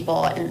 5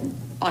 people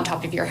on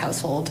top of your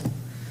household?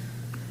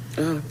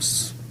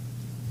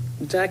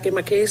 Jackie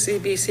McKay,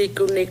 CBC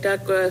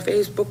connected ko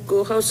Facebook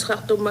ko house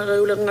hakto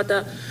marulang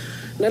ngata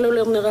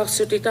nalulang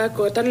naraksuti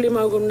ko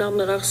tanlimaw gum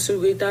nang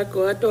naraksugi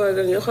ko ato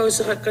agang yo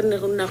house hakkan na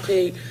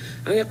kunaki.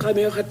 The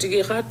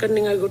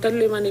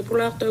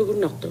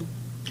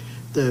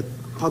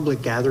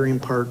public gathering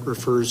part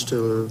refers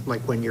to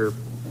like when you're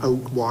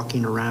out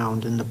walking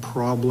around, and the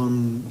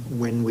problem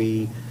when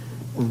we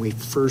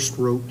first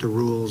wrote the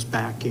rules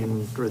back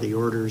in, or the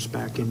orders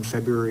back in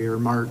February or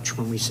March,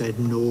 when we said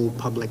no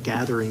public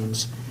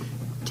gatherings,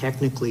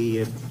 technically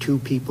if 2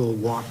 people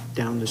walk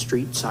down the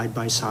street side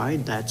by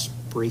side, that's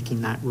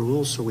breaking that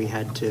rule, so we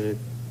had to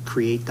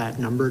create that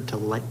number to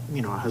let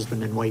a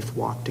husband and wife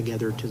walk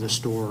together to the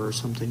store or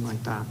something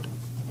like that.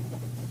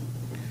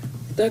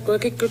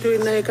 Dako kikutu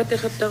na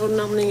katekata ko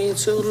namning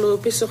solo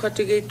piso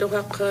katigito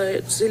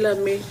haka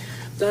silami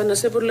dana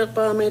sebulak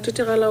pa me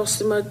titikalaw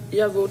sima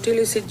yago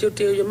tilisit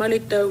juti yo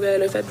malitaw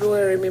gale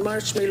February mi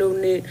March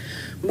miloni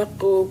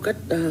makko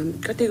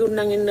katigun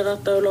nangin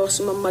nakataw law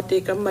sima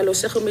mati kamalo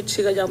sa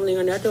kumitsiga jamning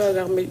ani ato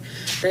agami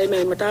dai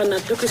may matana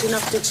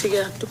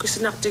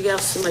tukisinaktiga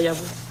sima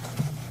yago.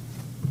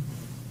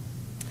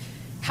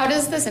 How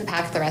does this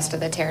impact the rest of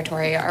the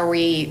territory? Are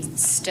we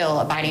still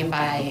abiding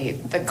by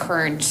the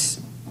current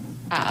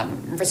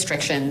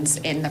restrictions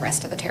in the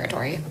rest of the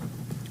territory?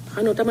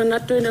 Ano taman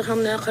nato na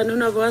kamna kanu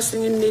na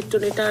wasingin nito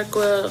ni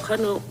tako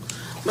kanu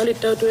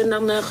malitaw to na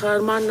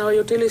kamana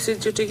utility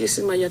juti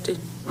kisimaya.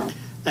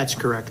 That's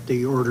correct.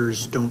 The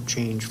orders don't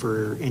change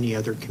for any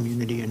other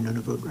community in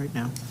Nunavut right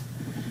now.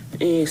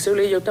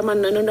 Suli yo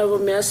taman na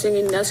Nunavut me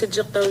asingin na si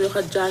jiktaw yo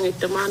kadjangit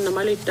taman na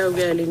malitaw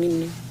galing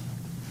inni.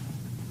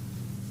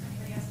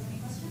 Anybody else have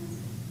any questions?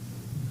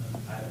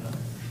 I don't know.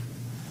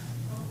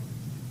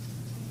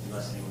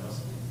 Unless anyone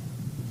else.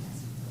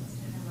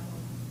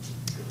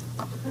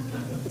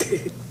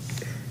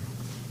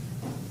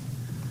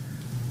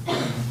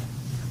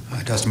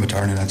 Dustin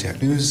Matar,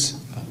 Nunavut News.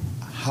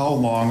 How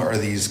long are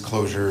these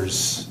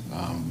closures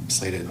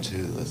slated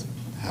to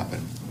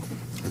happen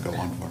or go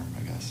on for,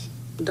 I guess?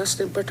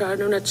 Dustin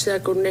Patano na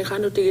siya kung ne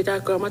kanu tigi ta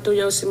ko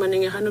matuyaw si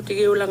maningi kanu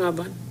tigi ulang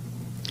aban.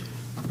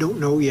 Don't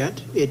know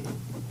yet.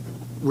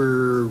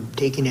 We're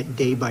taking it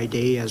day by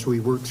day as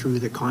we work through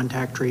the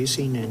contact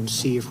tracing and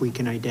see if we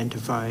can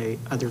identify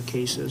other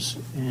cases.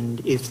 And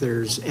if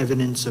there's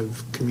evidence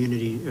of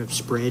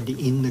spread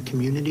in the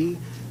community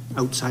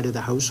outside of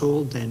the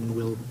household, then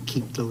we'll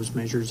keep those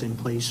measures in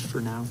place for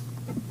now.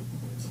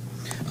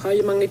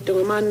 Kayo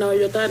mangitong man na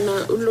yo ta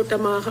na ulo ta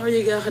mga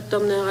kayo ga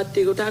katam na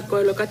katigo ta ko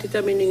lo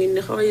katita miningin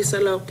ni kayo sa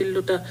laok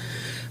tiluta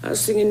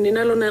singin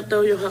ninalo na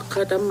taw yo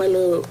hakatam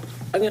malo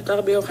ang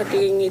ikarbiyo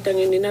katiging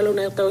itangin ninalo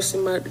na taw si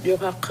yo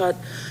hakat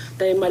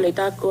tay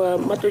malita ko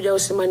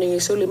matujaw si maningi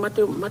suli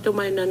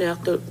matumay na ni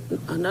akto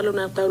nalo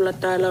na taw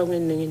latalaw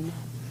ngin.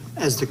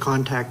 As the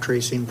contact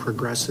tracing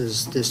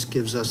progresses, this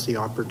gives us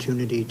the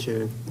opportunity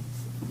to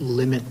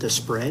limit the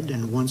spread,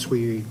 and once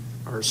we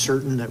are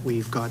certain that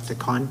we've got the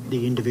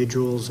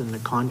individuals and the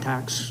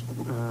contacts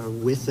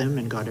with them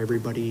and got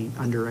everybody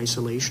under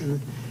isolation,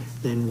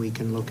 then we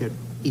can look at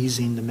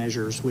easing the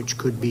measures, which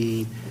could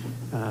be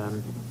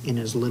in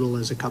as little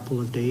as a couple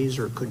of days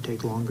or could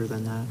take longer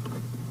than that.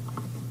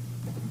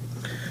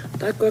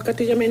 Tako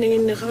katiya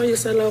miningin ni kayo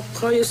sa laok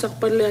kayo sa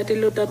pala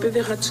atilo tapi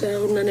dekat sa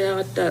una ni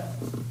akata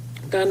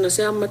tana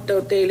sa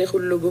mataw tele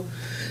hulugo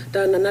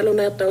tana nalo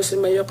na taw si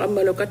mayo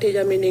kamalo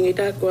katiya miningi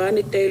tako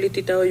ani tele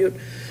titaw yun.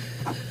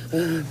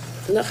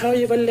 Na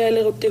kayo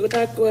valele ko tigo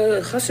tako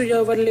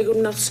hasuya valele ko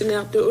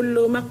naksinakto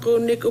ulo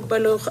mako ni ko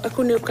balo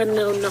ako ni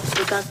kanna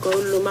nakutako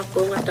ulo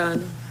mako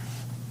ngatan.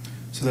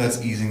 So that's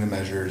easing the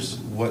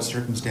measures. What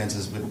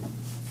circumstances would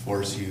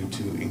force you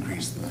to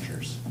increase the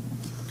measures?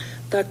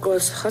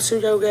 Takos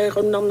hasuya ga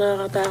ko nang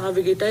nakataka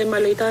bigitay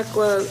malita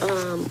ko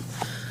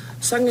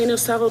sangin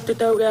sa ko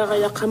titaw ga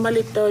kaya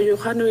kamalito yu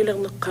kanu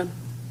ilang nakkan.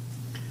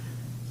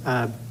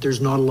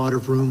 There's not a lot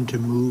of room to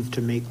move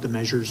to make the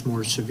measures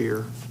more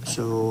severe,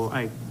 so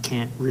I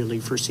can't really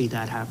foresee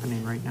that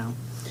happening right now.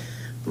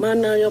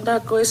 Mana yo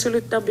tako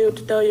isulit tabi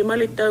titaw yu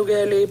malitaw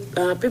gali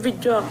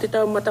pividyo ak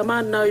titaw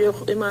mataman na yu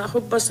ima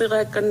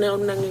hubasira kanna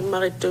nang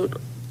marito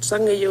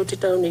sangi yu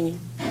titaw ningi.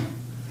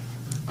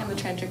 I'm a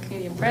Trantor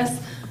Canadian Press.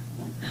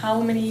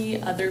 How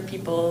many other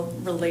people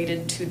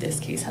related to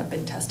this case have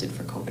been tested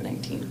for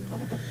COVID-19?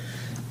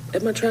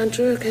 I'm a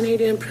Trantor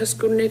Canadian Press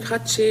kunnik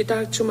hatsi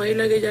tak cuma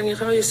ilagay yang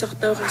ikaw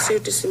isaktaw kasi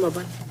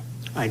utisimaban.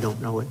 I don't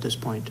know at this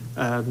point.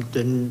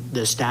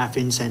 The staff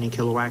in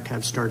Sanikiluaq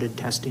have started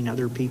testing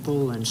other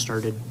people and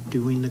started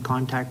doing the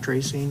contact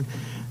tracing,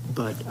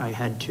 but I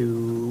had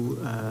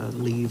to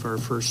leave our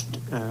first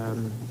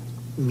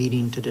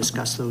meeting to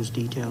discuss those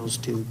details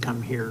to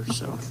come here,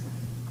 so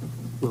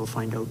we'll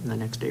find out in the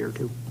next day or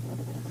two.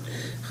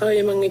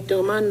 Kayo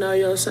mangito man na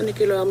yo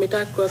Sanikiluaq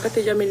mitako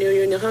katiya minyo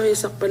yun kayo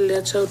sakpali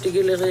at sa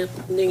utigiliri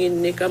ningin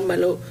ni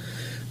kamalo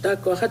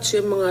tako hatsi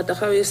mga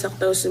takaw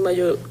isaktaw si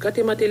mayo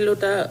katimatilo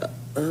ta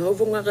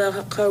ubunga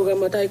ka kaw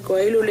matay ko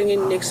ay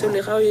lulingin nik suli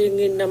kaw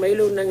yingin na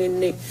maylo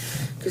nangin nik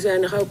kasi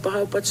nakaw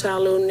pat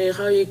salo ni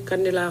kaw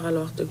kanila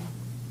kalwakto.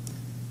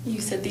 You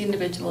said the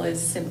individual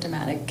is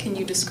symptomatic. Can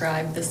you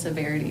describe the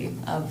severity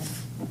of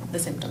the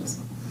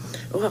symptoms?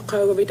 O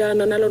kaw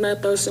bitana nalo na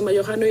taw si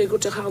mayo kanu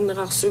igut sa kang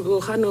nakaksugo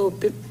kanu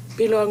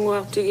pilo ang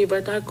waktigi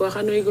batako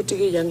kanu igut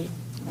tigi yangi.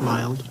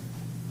 Mild.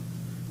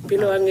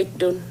 Pilo ang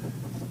itun.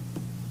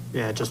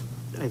 Yeah,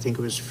 I think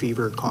it was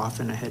fever, cough,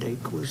 and a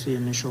headache was the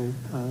initial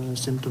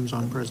symptoms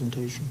on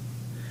presentation.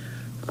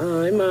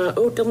 Ima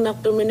utang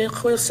nakto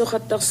minekho so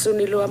katak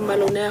sunilo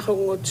amalo na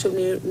akong utso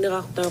ni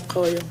nirakta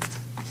koyo.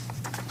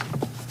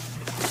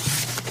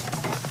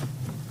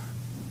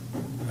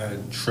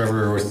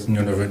 Trevor with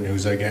Nunavut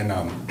News again.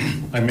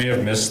 I may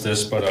have missed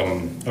this, but are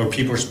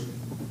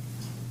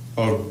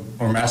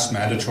masks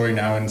mandatory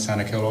now in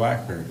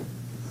Sanikiluaq? Or?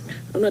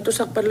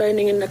 Natusak pala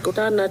ningin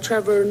nakutan na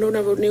Trevor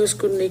Nunavut News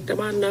kunnik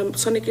taman na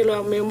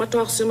Sanikiluaq may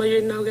matuak si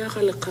mayin na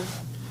gakalaka.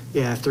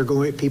 Yeah,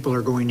 if people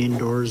are going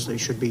indoors, they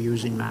should be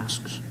using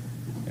masks,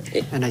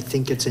 and I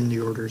think it's in the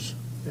orders.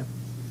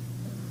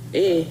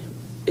 Yeah.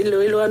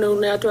 Ilo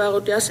anong nato ako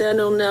ti asa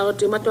anong nato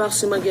ti matuak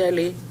si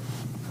magali.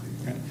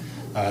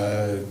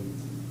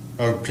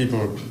 Are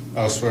people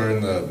elsewhere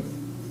in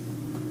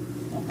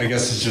I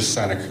guess it's just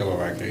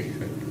Sanikiluaq.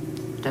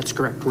 That's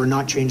correct. We're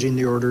not changing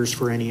the orders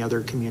for any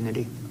other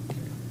community.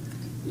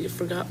 You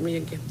forgot me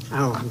again.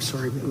 Oh, I'm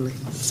sorry, Billy.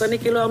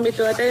 Sanikiluaq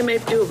mito atay may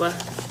tuba.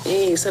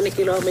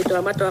 Sanikiluaq mito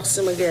matuak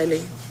si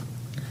magali.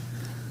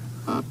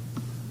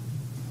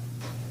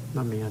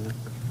 Mami anak.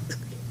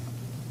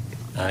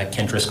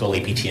 Ken Driscoll,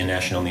 APTN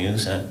National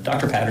News.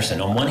 Dr.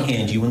 Patterson, on one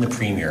hand, you and the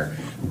Premier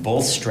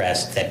both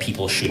stressed that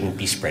people shouldn't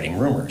be spreading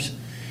rumors.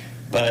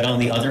 But on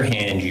the other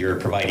hand, you're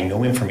providing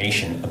no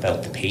information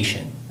about the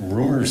patient.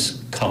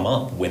 Rumors come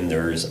up when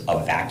there's a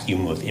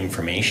vacuum of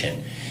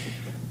information.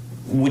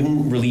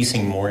 Wouldn't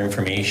releasing more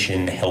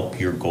information help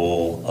your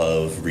goal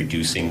of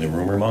reducing the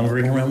rumor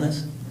mongering around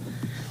this?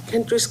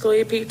 Ken Driscoll,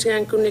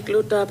 APTN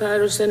Iqaluit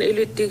Patterson,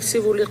 ilitik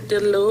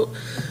sivuliqtirlu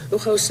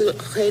uhaus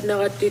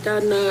khainagati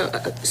tana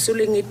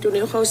sulingittu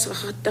ni uhaus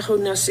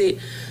khattahunasi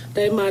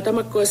taima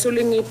tamakko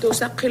sulingittu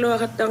saqqilo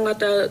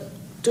khattangata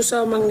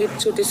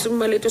tusamangitsuti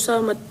summali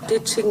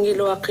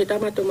tusamatitsingiluaqi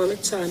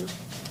tamatumamitsaano.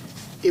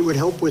 It would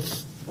help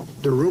with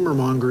the rumor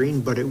mongering,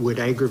 but it would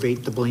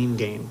aggravate the blame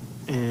game.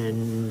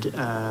 And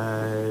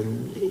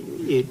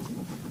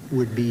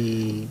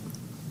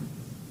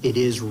it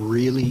is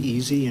really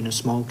easy in a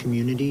small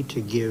community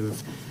to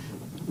give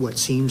what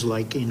seems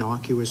like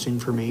innocuous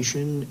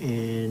information,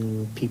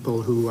 and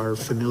people who are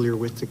familiar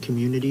with the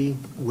community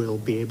will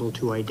be able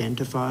to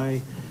identify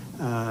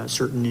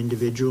certain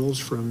individuals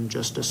from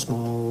just a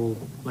small,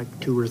 like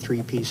 2 or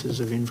 3 pieces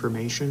of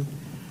information.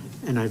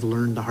 And I've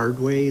learned the hard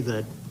way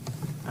that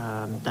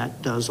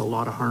that does a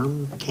lot of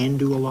harm, can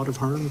do a lot of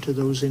harm to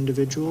those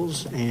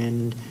individuals,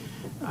 and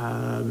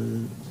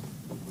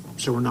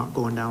so we're not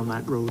going down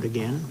that road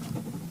again.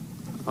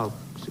 I'll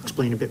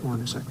explain a bit more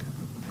in a second.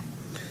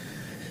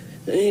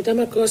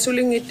 Tamakko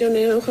sulingittu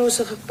ni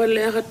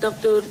uhausaqpalle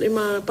agattartu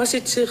ima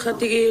pasitsi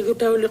khatigi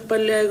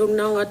gutauliqpalle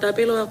gumnaanga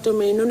tapiluartu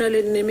mi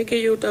nunalinni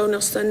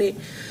mikiyutaunarstani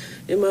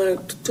ima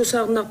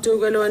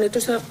tusarnartuugaluani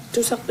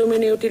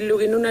tusartumini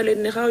utillugi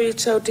nunalinni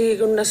qawitsauti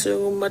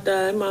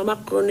gunnassuugummata ima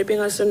maqqunni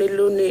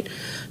pingassunilluunni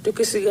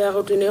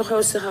tukisigaarutini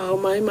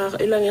uhausaqaruma ima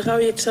ilangi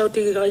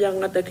qawitsauti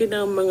gayangata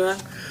kinaamanga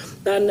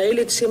taanna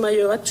ilitsima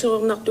jo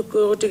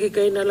atsuornartukkuurutigi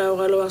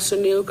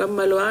kainalauqaluarsuni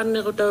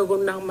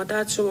ukammaluaannerutaugunnarma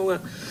taatsumunga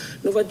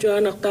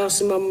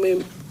nuvatjuanartaarsimammi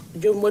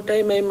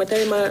jummutaima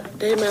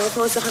taima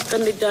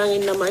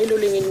uhausaqaqqannitaanginnama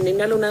ilulinginni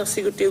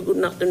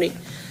nalunaarsigutiugunnartuni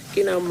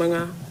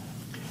kinaamanga.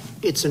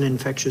 It's an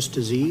infectious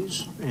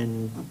disease,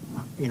 and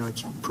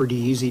it's pretty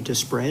easy to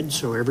spread,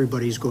 so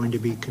everybody's going to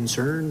be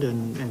concerned,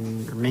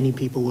 and many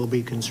people will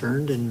be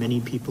concerned, and many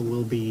people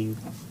will be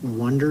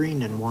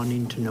wondering and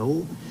wanting to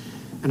know.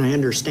 And I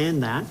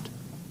understand that,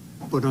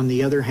 but on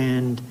the other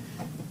hand,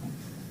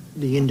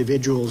 the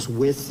individuals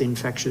with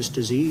infectious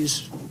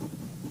disease,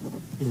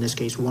 in this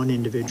case one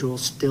individual,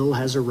 still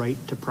has a right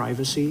to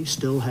privacy,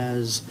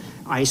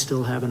 I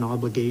still have an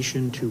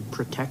obligation to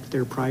protect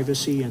their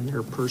privacy and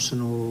their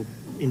personal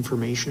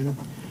information,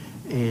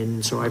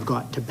 and so I've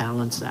got to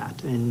balance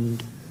that.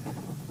 And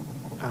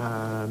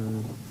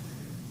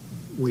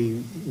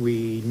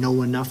we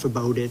know enough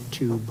about it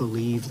to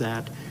believe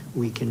that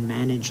we can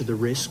manage the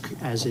risk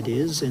as it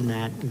is, and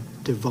that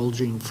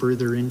divulging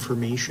further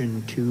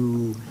information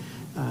to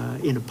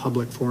in a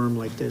public forum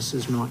like this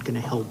is not going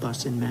to help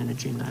us in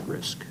managing that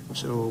risk.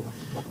 So,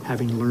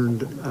 having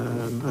learned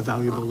a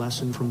valuable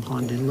lesson from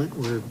Pond Inlet,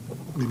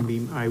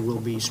 I will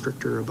be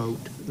stricter about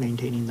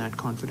maintaining that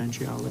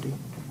confidentiality.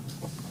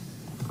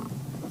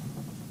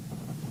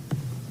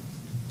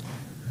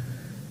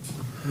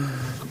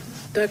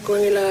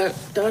 Takuangila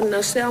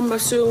taanna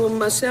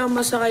seammassuungumma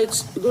seammasaqait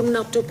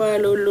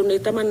gunnartupaaluulluni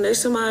tamanna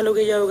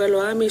isamaalugi yaugalu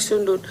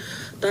aamisundut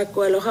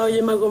takkualu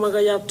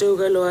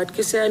haujimagumagajartuugaluat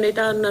kiseani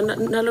taanna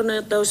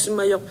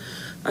naluneertaussimajoq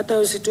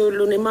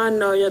atausituulluni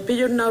maannauja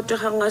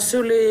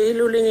pijunnautaqangassuli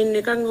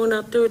ilulinginni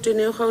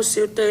kangunartuutini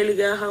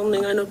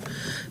uqaussiuttailigaaqarninganut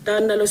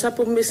taannalu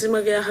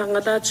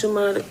sapummissimagiaqanga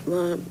taatsuma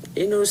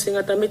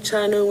inuusinga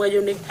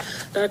tamitsaanungajuni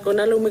takku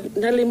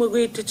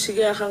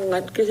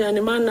nalimugiitsigiaqangat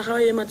kiseani maanna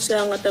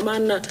haujimatseangata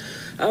maanna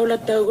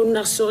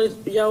aulattaugunnarsuri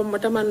yaumma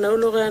tamanna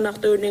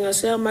uluqianartuuninga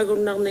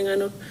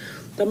seamagunnarninganut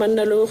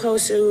tamanna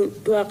luuqausiu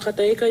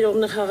tuaqqata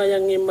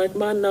ikajorneqaqajangimmat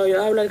maannauja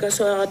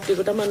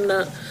aulakasuaqattiku tamanna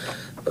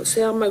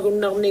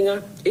seamagunnarninga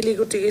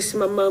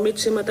iligutigissimamma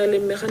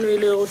mitsimatalimmi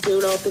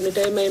qanuiliurutiulaartuni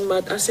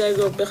taimaimmaat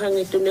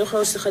asiaguuppeqangittuni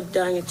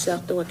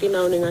uqaussiqattaangitsaartunga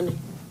kinauningani.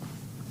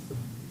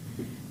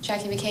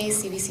 Jackie McKay,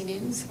 CBC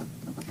News.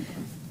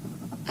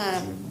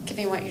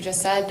 Given what you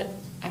just said,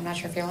 I'm not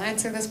sure if you'll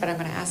answer this, but I'm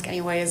going to ask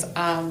anyways.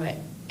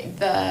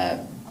 The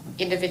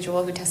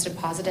individual who tested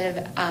positive,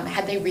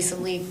 had they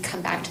recently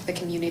come back to the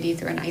community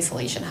through an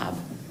isolation hub?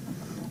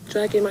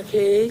 Jackie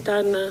McKay,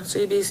 taanna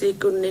CBC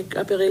kunnik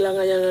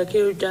aperilangayanga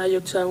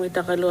kiujayut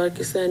saungitaqalua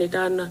kisani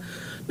taanna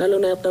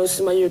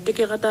naluneertaussimayu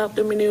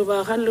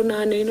tikiqataartuminiuva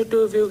qallunaani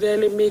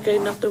inutuuviugealimmi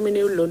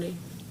kainartuminiulluni.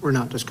 We're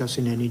not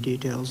discussing any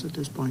details at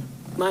this point.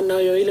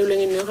 Maannaujo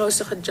ilulinginni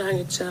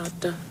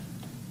uqaussaqajjaangitsaaqatta.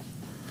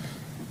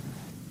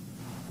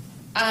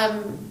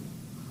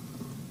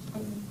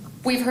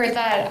 We've heard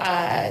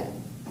that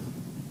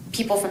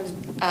people from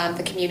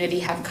the community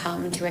have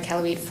come to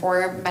Iqaluit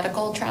for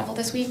medical travel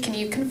this week. Can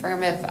you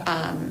confirm if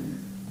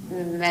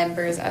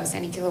members of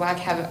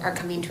Sanikiluaq are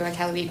coming to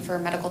Iqaluit for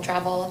medical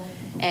travel?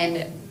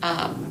 And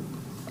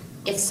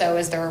if so,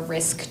 is there a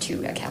risk to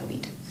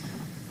Iqaluit?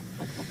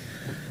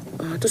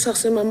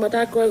 Tusaksima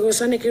matakwa go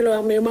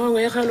Sanikiluaq mi maunga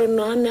iqalun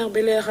no anner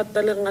bile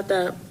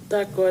qattalerngata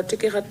takwa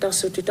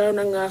tikiqattarsuti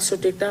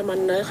taunangaarsutik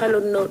tamanna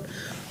iqalun no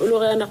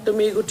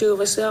ulureanartumigutiu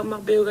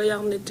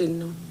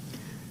vasaarmarpiugayarnitinno.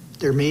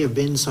 There may have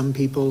been some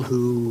people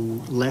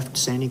who left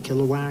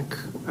Sanikiluaq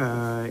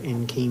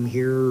and came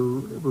here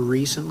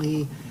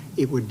recently.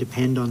 It would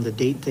depend on the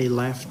date they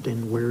left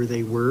and where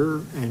they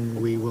were,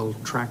 and we will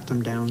track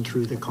them down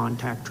through the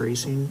contact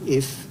tracing.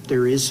 If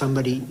there is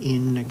somebody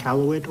in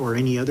Iqaluit or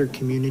any other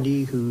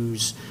community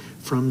who's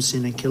from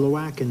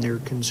Sanikiluaq and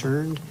they're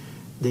concerned,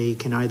 they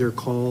can either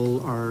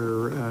call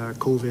our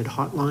COVID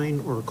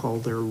hotline or call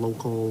their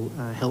local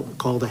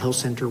call the health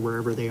center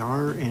wherever they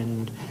are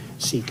and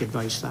seek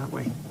advice that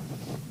way.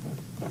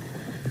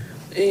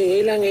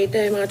 Ilang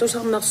itay mga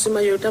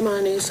tusarnarsimayo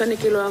tamani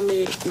Sanikiluaq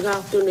mi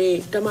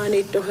gartuni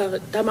tamani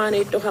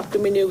tohak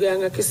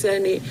tuminiuga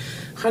kisani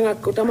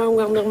hangakku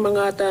tamaungarner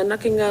mangata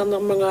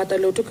nakingarner mangata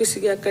lutu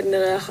kisigakan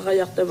na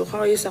kakayakta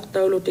bukawi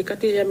saktaw luti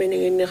katiya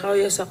miningin ni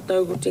kawya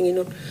saktaw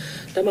gutinginut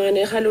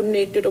tamani halun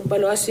nito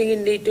palo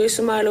asingin dito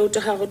isumalo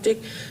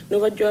tahakutik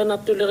nuwadyo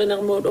natulirin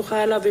ang mo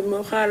ukala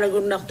bimo kala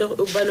gunakto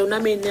ubalo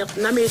namin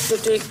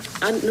tutik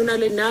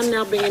nunalinan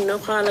nabingin no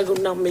kala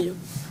gunamiyo.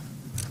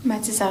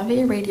 Mathieu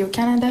Sarvé, Radio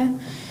Canada.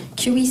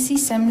 QEC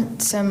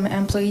sent some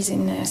employees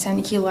in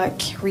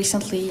Sanikiluaq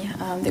recently.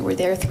 They were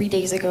there 3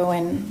 days ago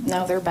and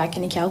now they're back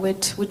in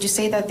Iqaluit. Would you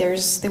say that there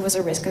was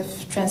a risk of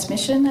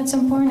transmission at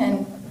some point,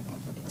 and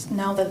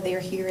now that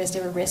they're here, is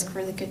there a risk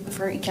for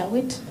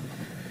Iqaluit?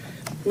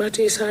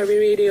 Mathieu Sarvé,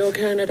 Radio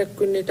Canada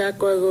kunni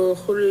takwago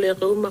hulle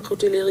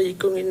umakutileri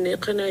kungin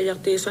kana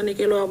yakti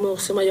Sanikiluaq mo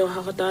simayo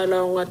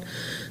hakatalawngat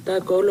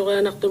takko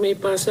luganak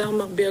tumipasa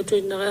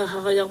magbiatuin na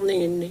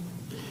hakayakningin.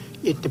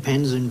 It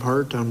depends in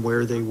part on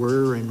where they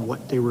were and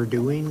what they were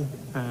doing.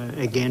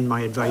 Again, my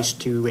advice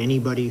to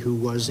anybody who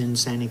was in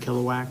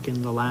Sanikiluaq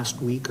in the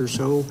last week or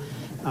so,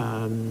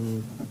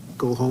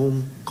 go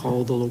home,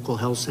 call the local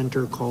health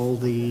center, call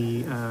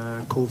the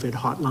COVID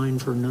hotline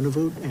for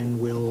Nunavut,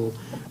 and we'll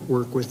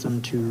work with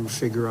them to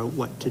figure out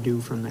what to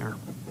do from there.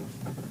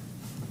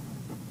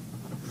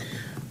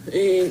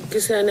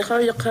 Kisani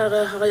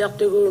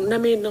hayaktigu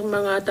namin ng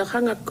mga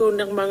tahangak ko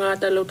ng mga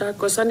taluta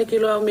ko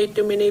Sanikiluaq mi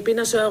tumini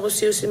pinasuako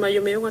siyo si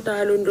mayumi yung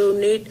atalun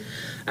runit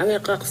ang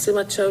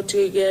ikaqsimat sa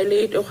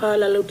utigalit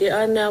ukhala luti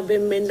ana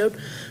bimminut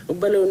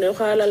ubalune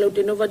ukhala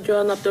luti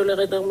nuwadyo na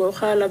tolerit ng mo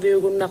ukhala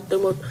biyugun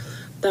naktumot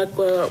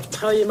takwa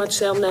hayimat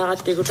siyang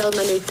nakatigu taw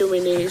na ni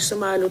tumini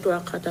sumaluto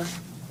akata.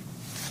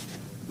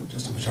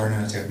 Just to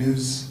Patterson,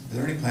 News.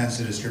 Are there any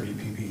plans to distribute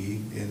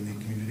PPE in the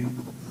community?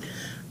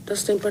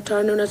 Tasting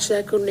patano na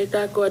siya kung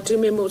nita ko at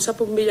timi mo sa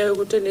pumiyaw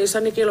ko tini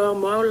Sanikiluaq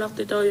mo awlak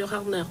tito yung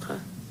kaknaka.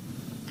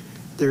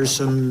 There's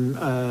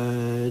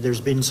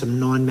been some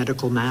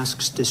non-medical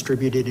masks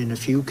distributed in a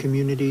few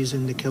communities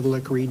in the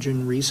Iqaluit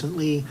region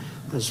recently.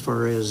 As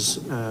far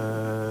as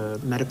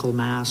medical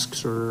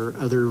masks or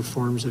other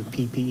forms of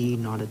PPE,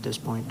 not at this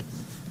point.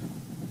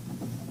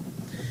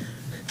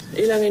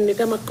 Ilangin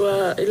nita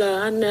makwa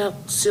ilaan na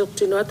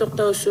sirtino atok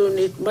tao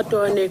sunit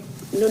matuanik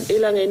nun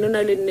ilangin nun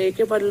alin ne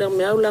kepadlang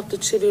me awlak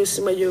tit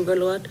serius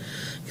mayugaluat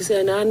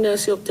kasi naan na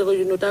sirtino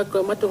yunuta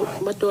ko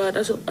matuat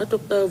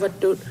atok tao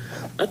vatut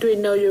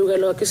atuin na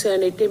yugaluat kasi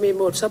ani timi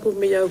mo sa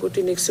pumiyaw ko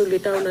tinik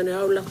sulitaw na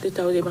awlak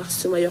titaw di ba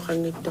sumayokang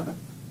nito.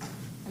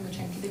 I'm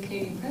returning to the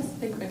Canadian Press.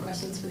 I think my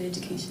questions for the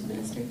Education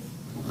Minister.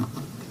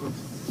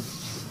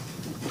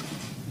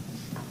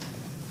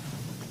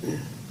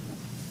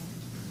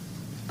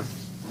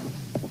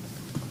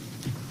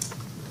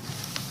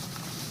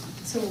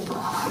 So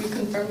we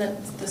confirm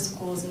that the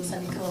schools in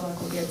Sanikiluaq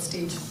will be at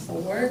stage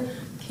 4.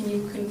 Can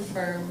you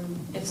confirm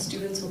if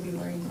students will be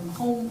learning from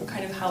home?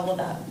 Kind of how will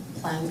that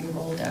plan be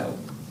rolled out?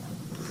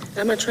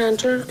 I'm a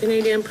tranter,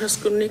 Canadian Press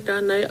Kunik,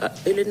 and I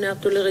ilin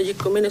tulere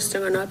communist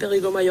nga na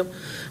perigo mayo.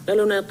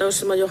 Lalo na tao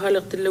sa mayo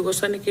halak tilugo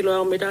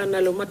Sanikiluaq midaan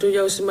nalo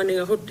matuyaw si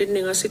maninga hutin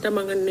nga sita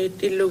mangan ni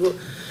tilugo.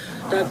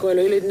 Tako lo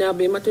ilin na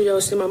bi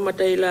matuyaw si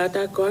mamatay la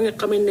tako ang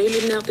kami na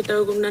ilin na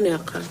titaw gum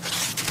nanaka.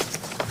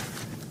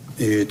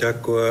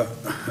 Takwa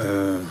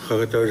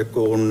khagataw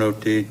ko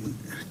nauti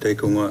tay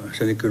ko nga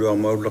Sanikiluaq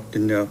maulak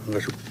tinya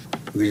ngasuk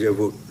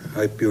gizavot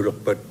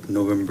IPUlakpat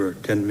November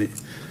 10 mi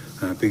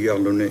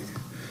pigyarlo ne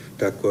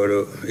takwa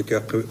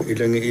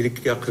ilangi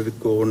ilikyak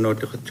ko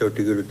nauti khatsaw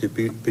tigulu ti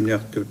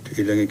pinyartut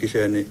ilangi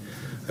kisani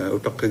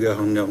utakkaga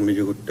hangna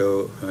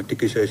mijugutaw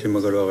tikisay si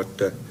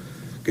magalawat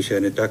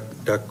kisani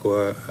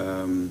takwa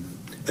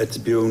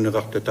atbiung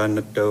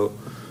naqtatan taw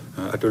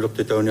atulok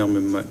taw niya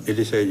mimma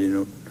ilisay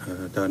dino.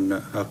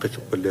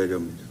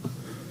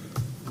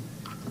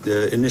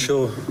 The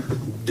initial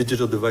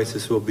digital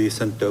devices will be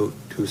sent out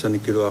to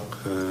Sanikiluaq.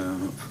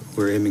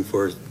 We're aiming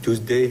for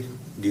Tuesday,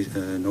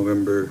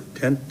 November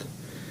 10th,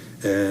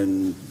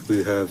 and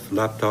we have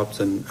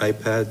laptops and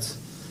iPads.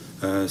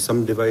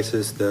 Some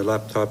devices, the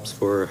laptops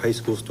for high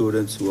school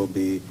students will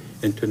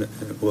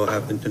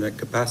have internet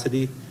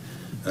capacity.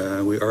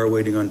 We are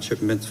waiting on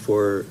shipments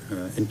for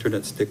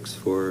internet sticks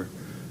for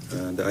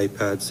the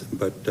iPads,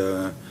 but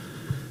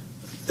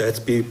the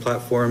SB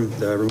platform,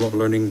 the remote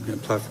learning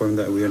platform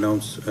that we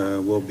announced,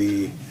 will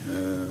be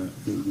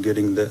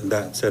getting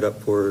that set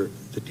up for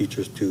the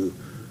teachers to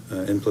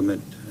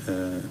implement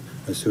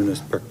as soon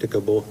as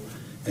practicable.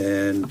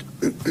 And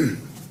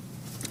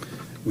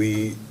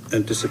we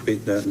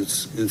anticipate that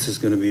this is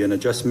going to be an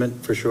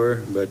adjustment for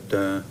sure, but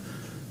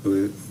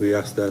we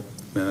ask that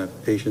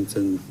patience,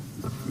 and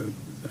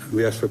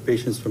we ask for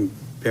patience from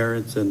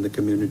parents and the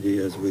community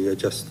as we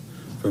adjust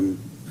from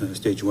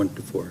stage 1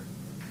 to 4.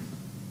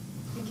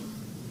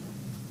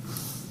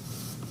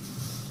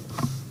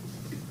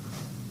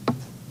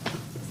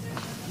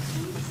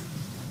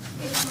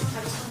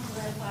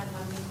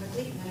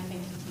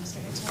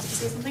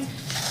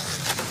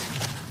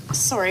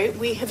 Sorry,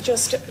 we have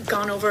just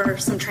gone over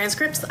some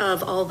transcripts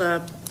of all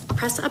the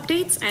press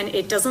updates, and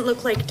it doesn't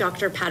look like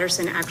Dr.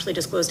 Patterson actually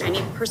disclosed any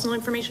personal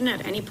information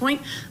at any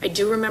point. I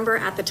do remember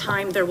at the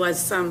time there was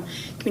some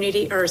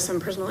community or some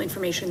personal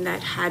information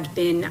that had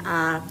been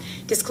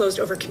disclosed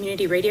over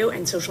community radio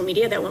and social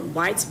media that went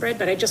widespread,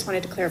 but I just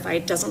wanted to clarify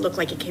it doesn't look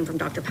like it came from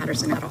Dr.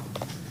 Patterson at all.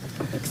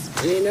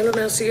 Nalo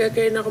na siya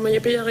kay na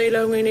kumanya pia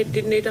kailaw nginit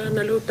tinita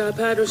na luta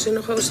pado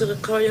sino kau sa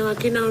kau yang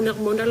akinaw na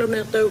mo nalo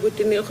na tao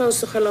gutin kau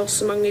sa kalaw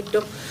sa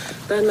mangito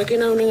tan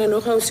nakinaw ni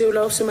ngano kau si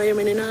ulaw sa mayo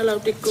minina alaw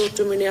tikko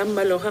tumini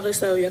ambalo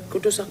hakisaw yak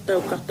kuto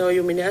saktaw kaktaw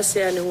yumini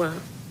asya nunga.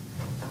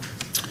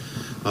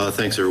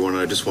 Thanks everyone.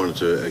 I just wanted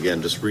to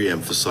again just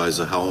re-emphasize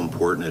how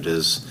important it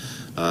is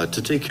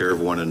to take care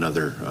of one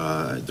another.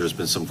 There's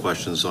been some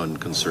questions on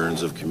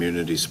concerns of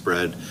community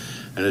spread,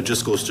 and it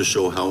just goes to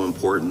show how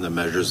important the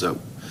measures that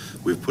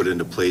we've put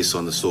into place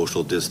on the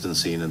social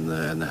distancing and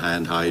the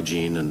hand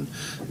hygiene and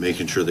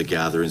making sure the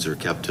gatherings are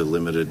kept to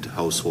limited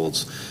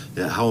households,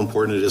 how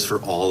important it is for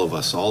all of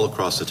us, all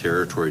across the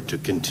territory, to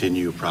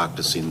continue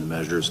practicing the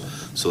measures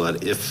so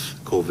that if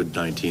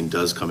COVID-19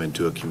 does come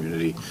into a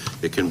community,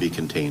 it can be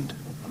contained.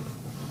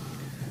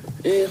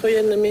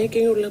 Kuya na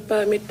making ulang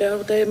pamit daw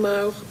tayo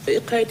mau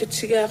ikaitit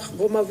siya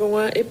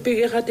gumavunga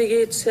ipigil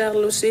hatigit siya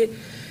lusi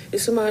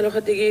isumano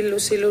hatigil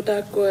lusi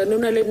lutakwa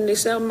nunalin ni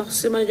siya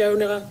maksima jaw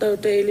ni kaktaw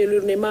tayo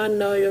lilun ni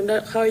mana yung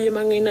kau yung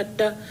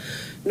manginata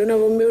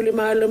nunavumuli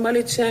malo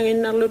malit siya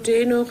ngin ng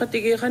lutino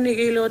hatigil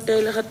kanigilo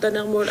tayo lakata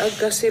ng mul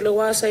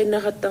agkasiluwasay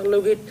na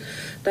katalugit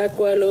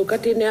takwa lo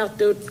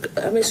katiniakto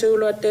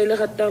amisulo tayo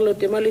lakata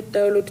luti malit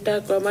tayo luti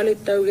takwa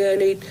malit tayo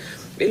galit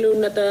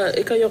ilun nata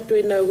ikayok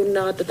tuin na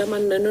guna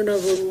tataman na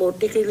nunavun mo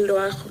tikilo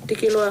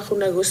ako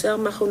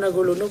nagusama ako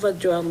nagulo no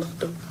vadyo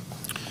amakto.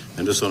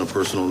 And just on a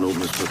personal note,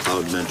 Ms.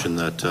 McLeod mentioned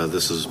that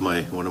this is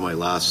one of my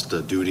last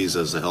duties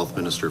as the health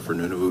minister for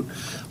Nunavut.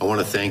 I want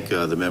to thank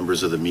the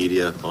members of the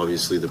media,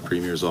 obviously the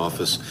Premier's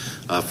office,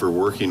 for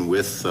working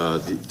with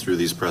through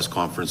these press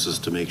conferences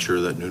to make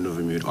sure that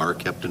Nunavut are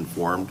kept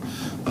informed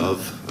of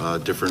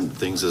different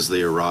things as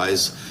they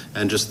arise,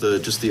 and just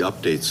the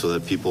updates so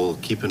that people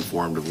keep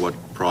informed of what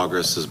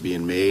progress is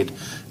being made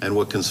and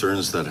what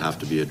concerns that have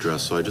to be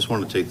addressed. So I just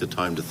want to take the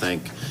time to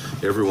thank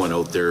everyone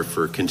out there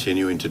for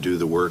continuing to do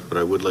the work, but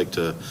I would like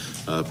to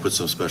put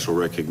some special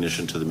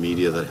recognition to the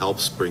media that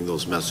helps bring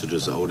those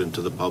messages out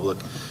into the public,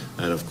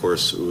 and of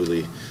course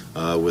Uli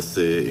with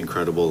the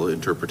incredible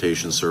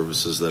interpretation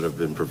services that have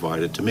been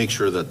provided to make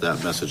sure that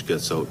that message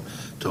gets out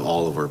to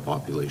all of our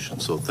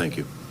population. So thank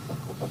you.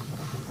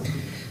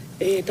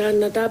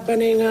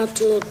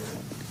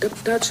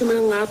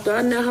 Tatsumang ato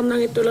anna ham nang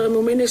itulang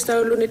mo minista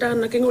ulunita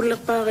na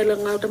kingulak pa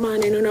lang ato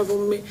mani no na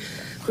vummi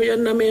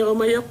kuyan na mero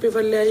mayok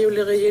pivalya yuli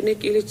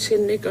yenik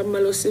ilitsinnik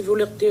amalo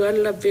sivulak tiwan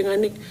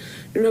labvinganik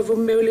no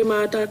vummi uli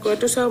mata ko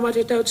to sa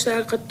mati taut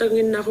sa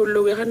katangin na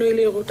hulugi kanu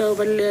ili ko taw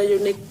valya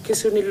yunik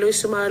kisunilo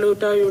ismalo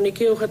taw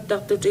yunik yo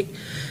khatak tutik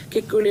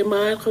kikuli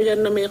ma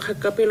kuyan na may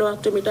kakapilo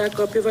ato mita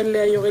ko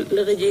pivalya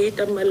yuli yit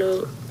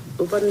amalo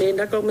upanne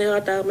na ko may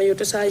ata may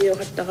uto sayo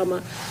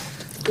katakama.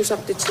 And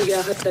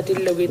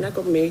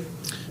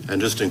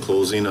just in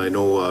closing, I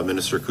know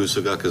Minister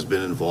Kusagak has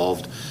been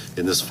involved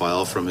in this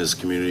file from his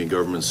community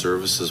government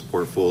services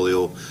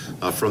portfolio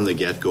from the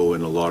get-go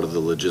in a lot of the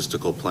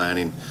logistical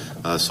planning.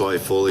 So I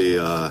fully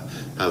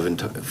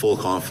have full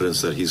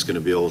confidence that he's going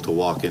to be able to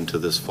walk into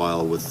this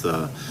file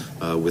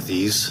with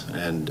ease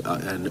and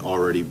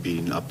already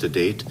being up to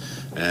date.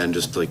 And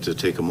just like to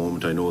take a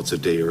moment, I know it's a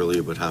day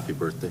early, but happy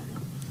birthday.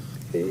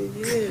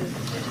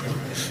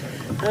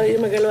 Ay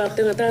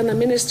magalwakte na ta na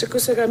minister ko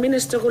sa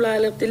minister ko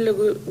lalap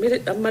tilugo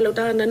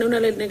malutan na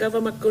nunalid ni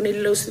gavamak ko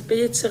nilo si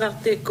piyit sa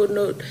kakte ko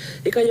no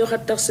ikayo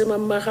katak si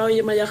mamma kaw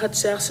yung mayakat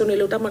siya so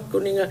nilutamak ko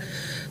nga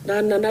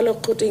na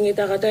nanalok ko tingi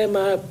ta katay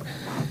ma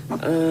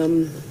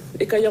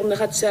ikayong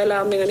nakat siya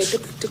alam nga ni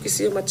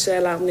tukisi yung mat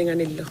siya alam nga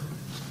nilo.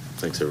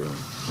 Thanks everyone.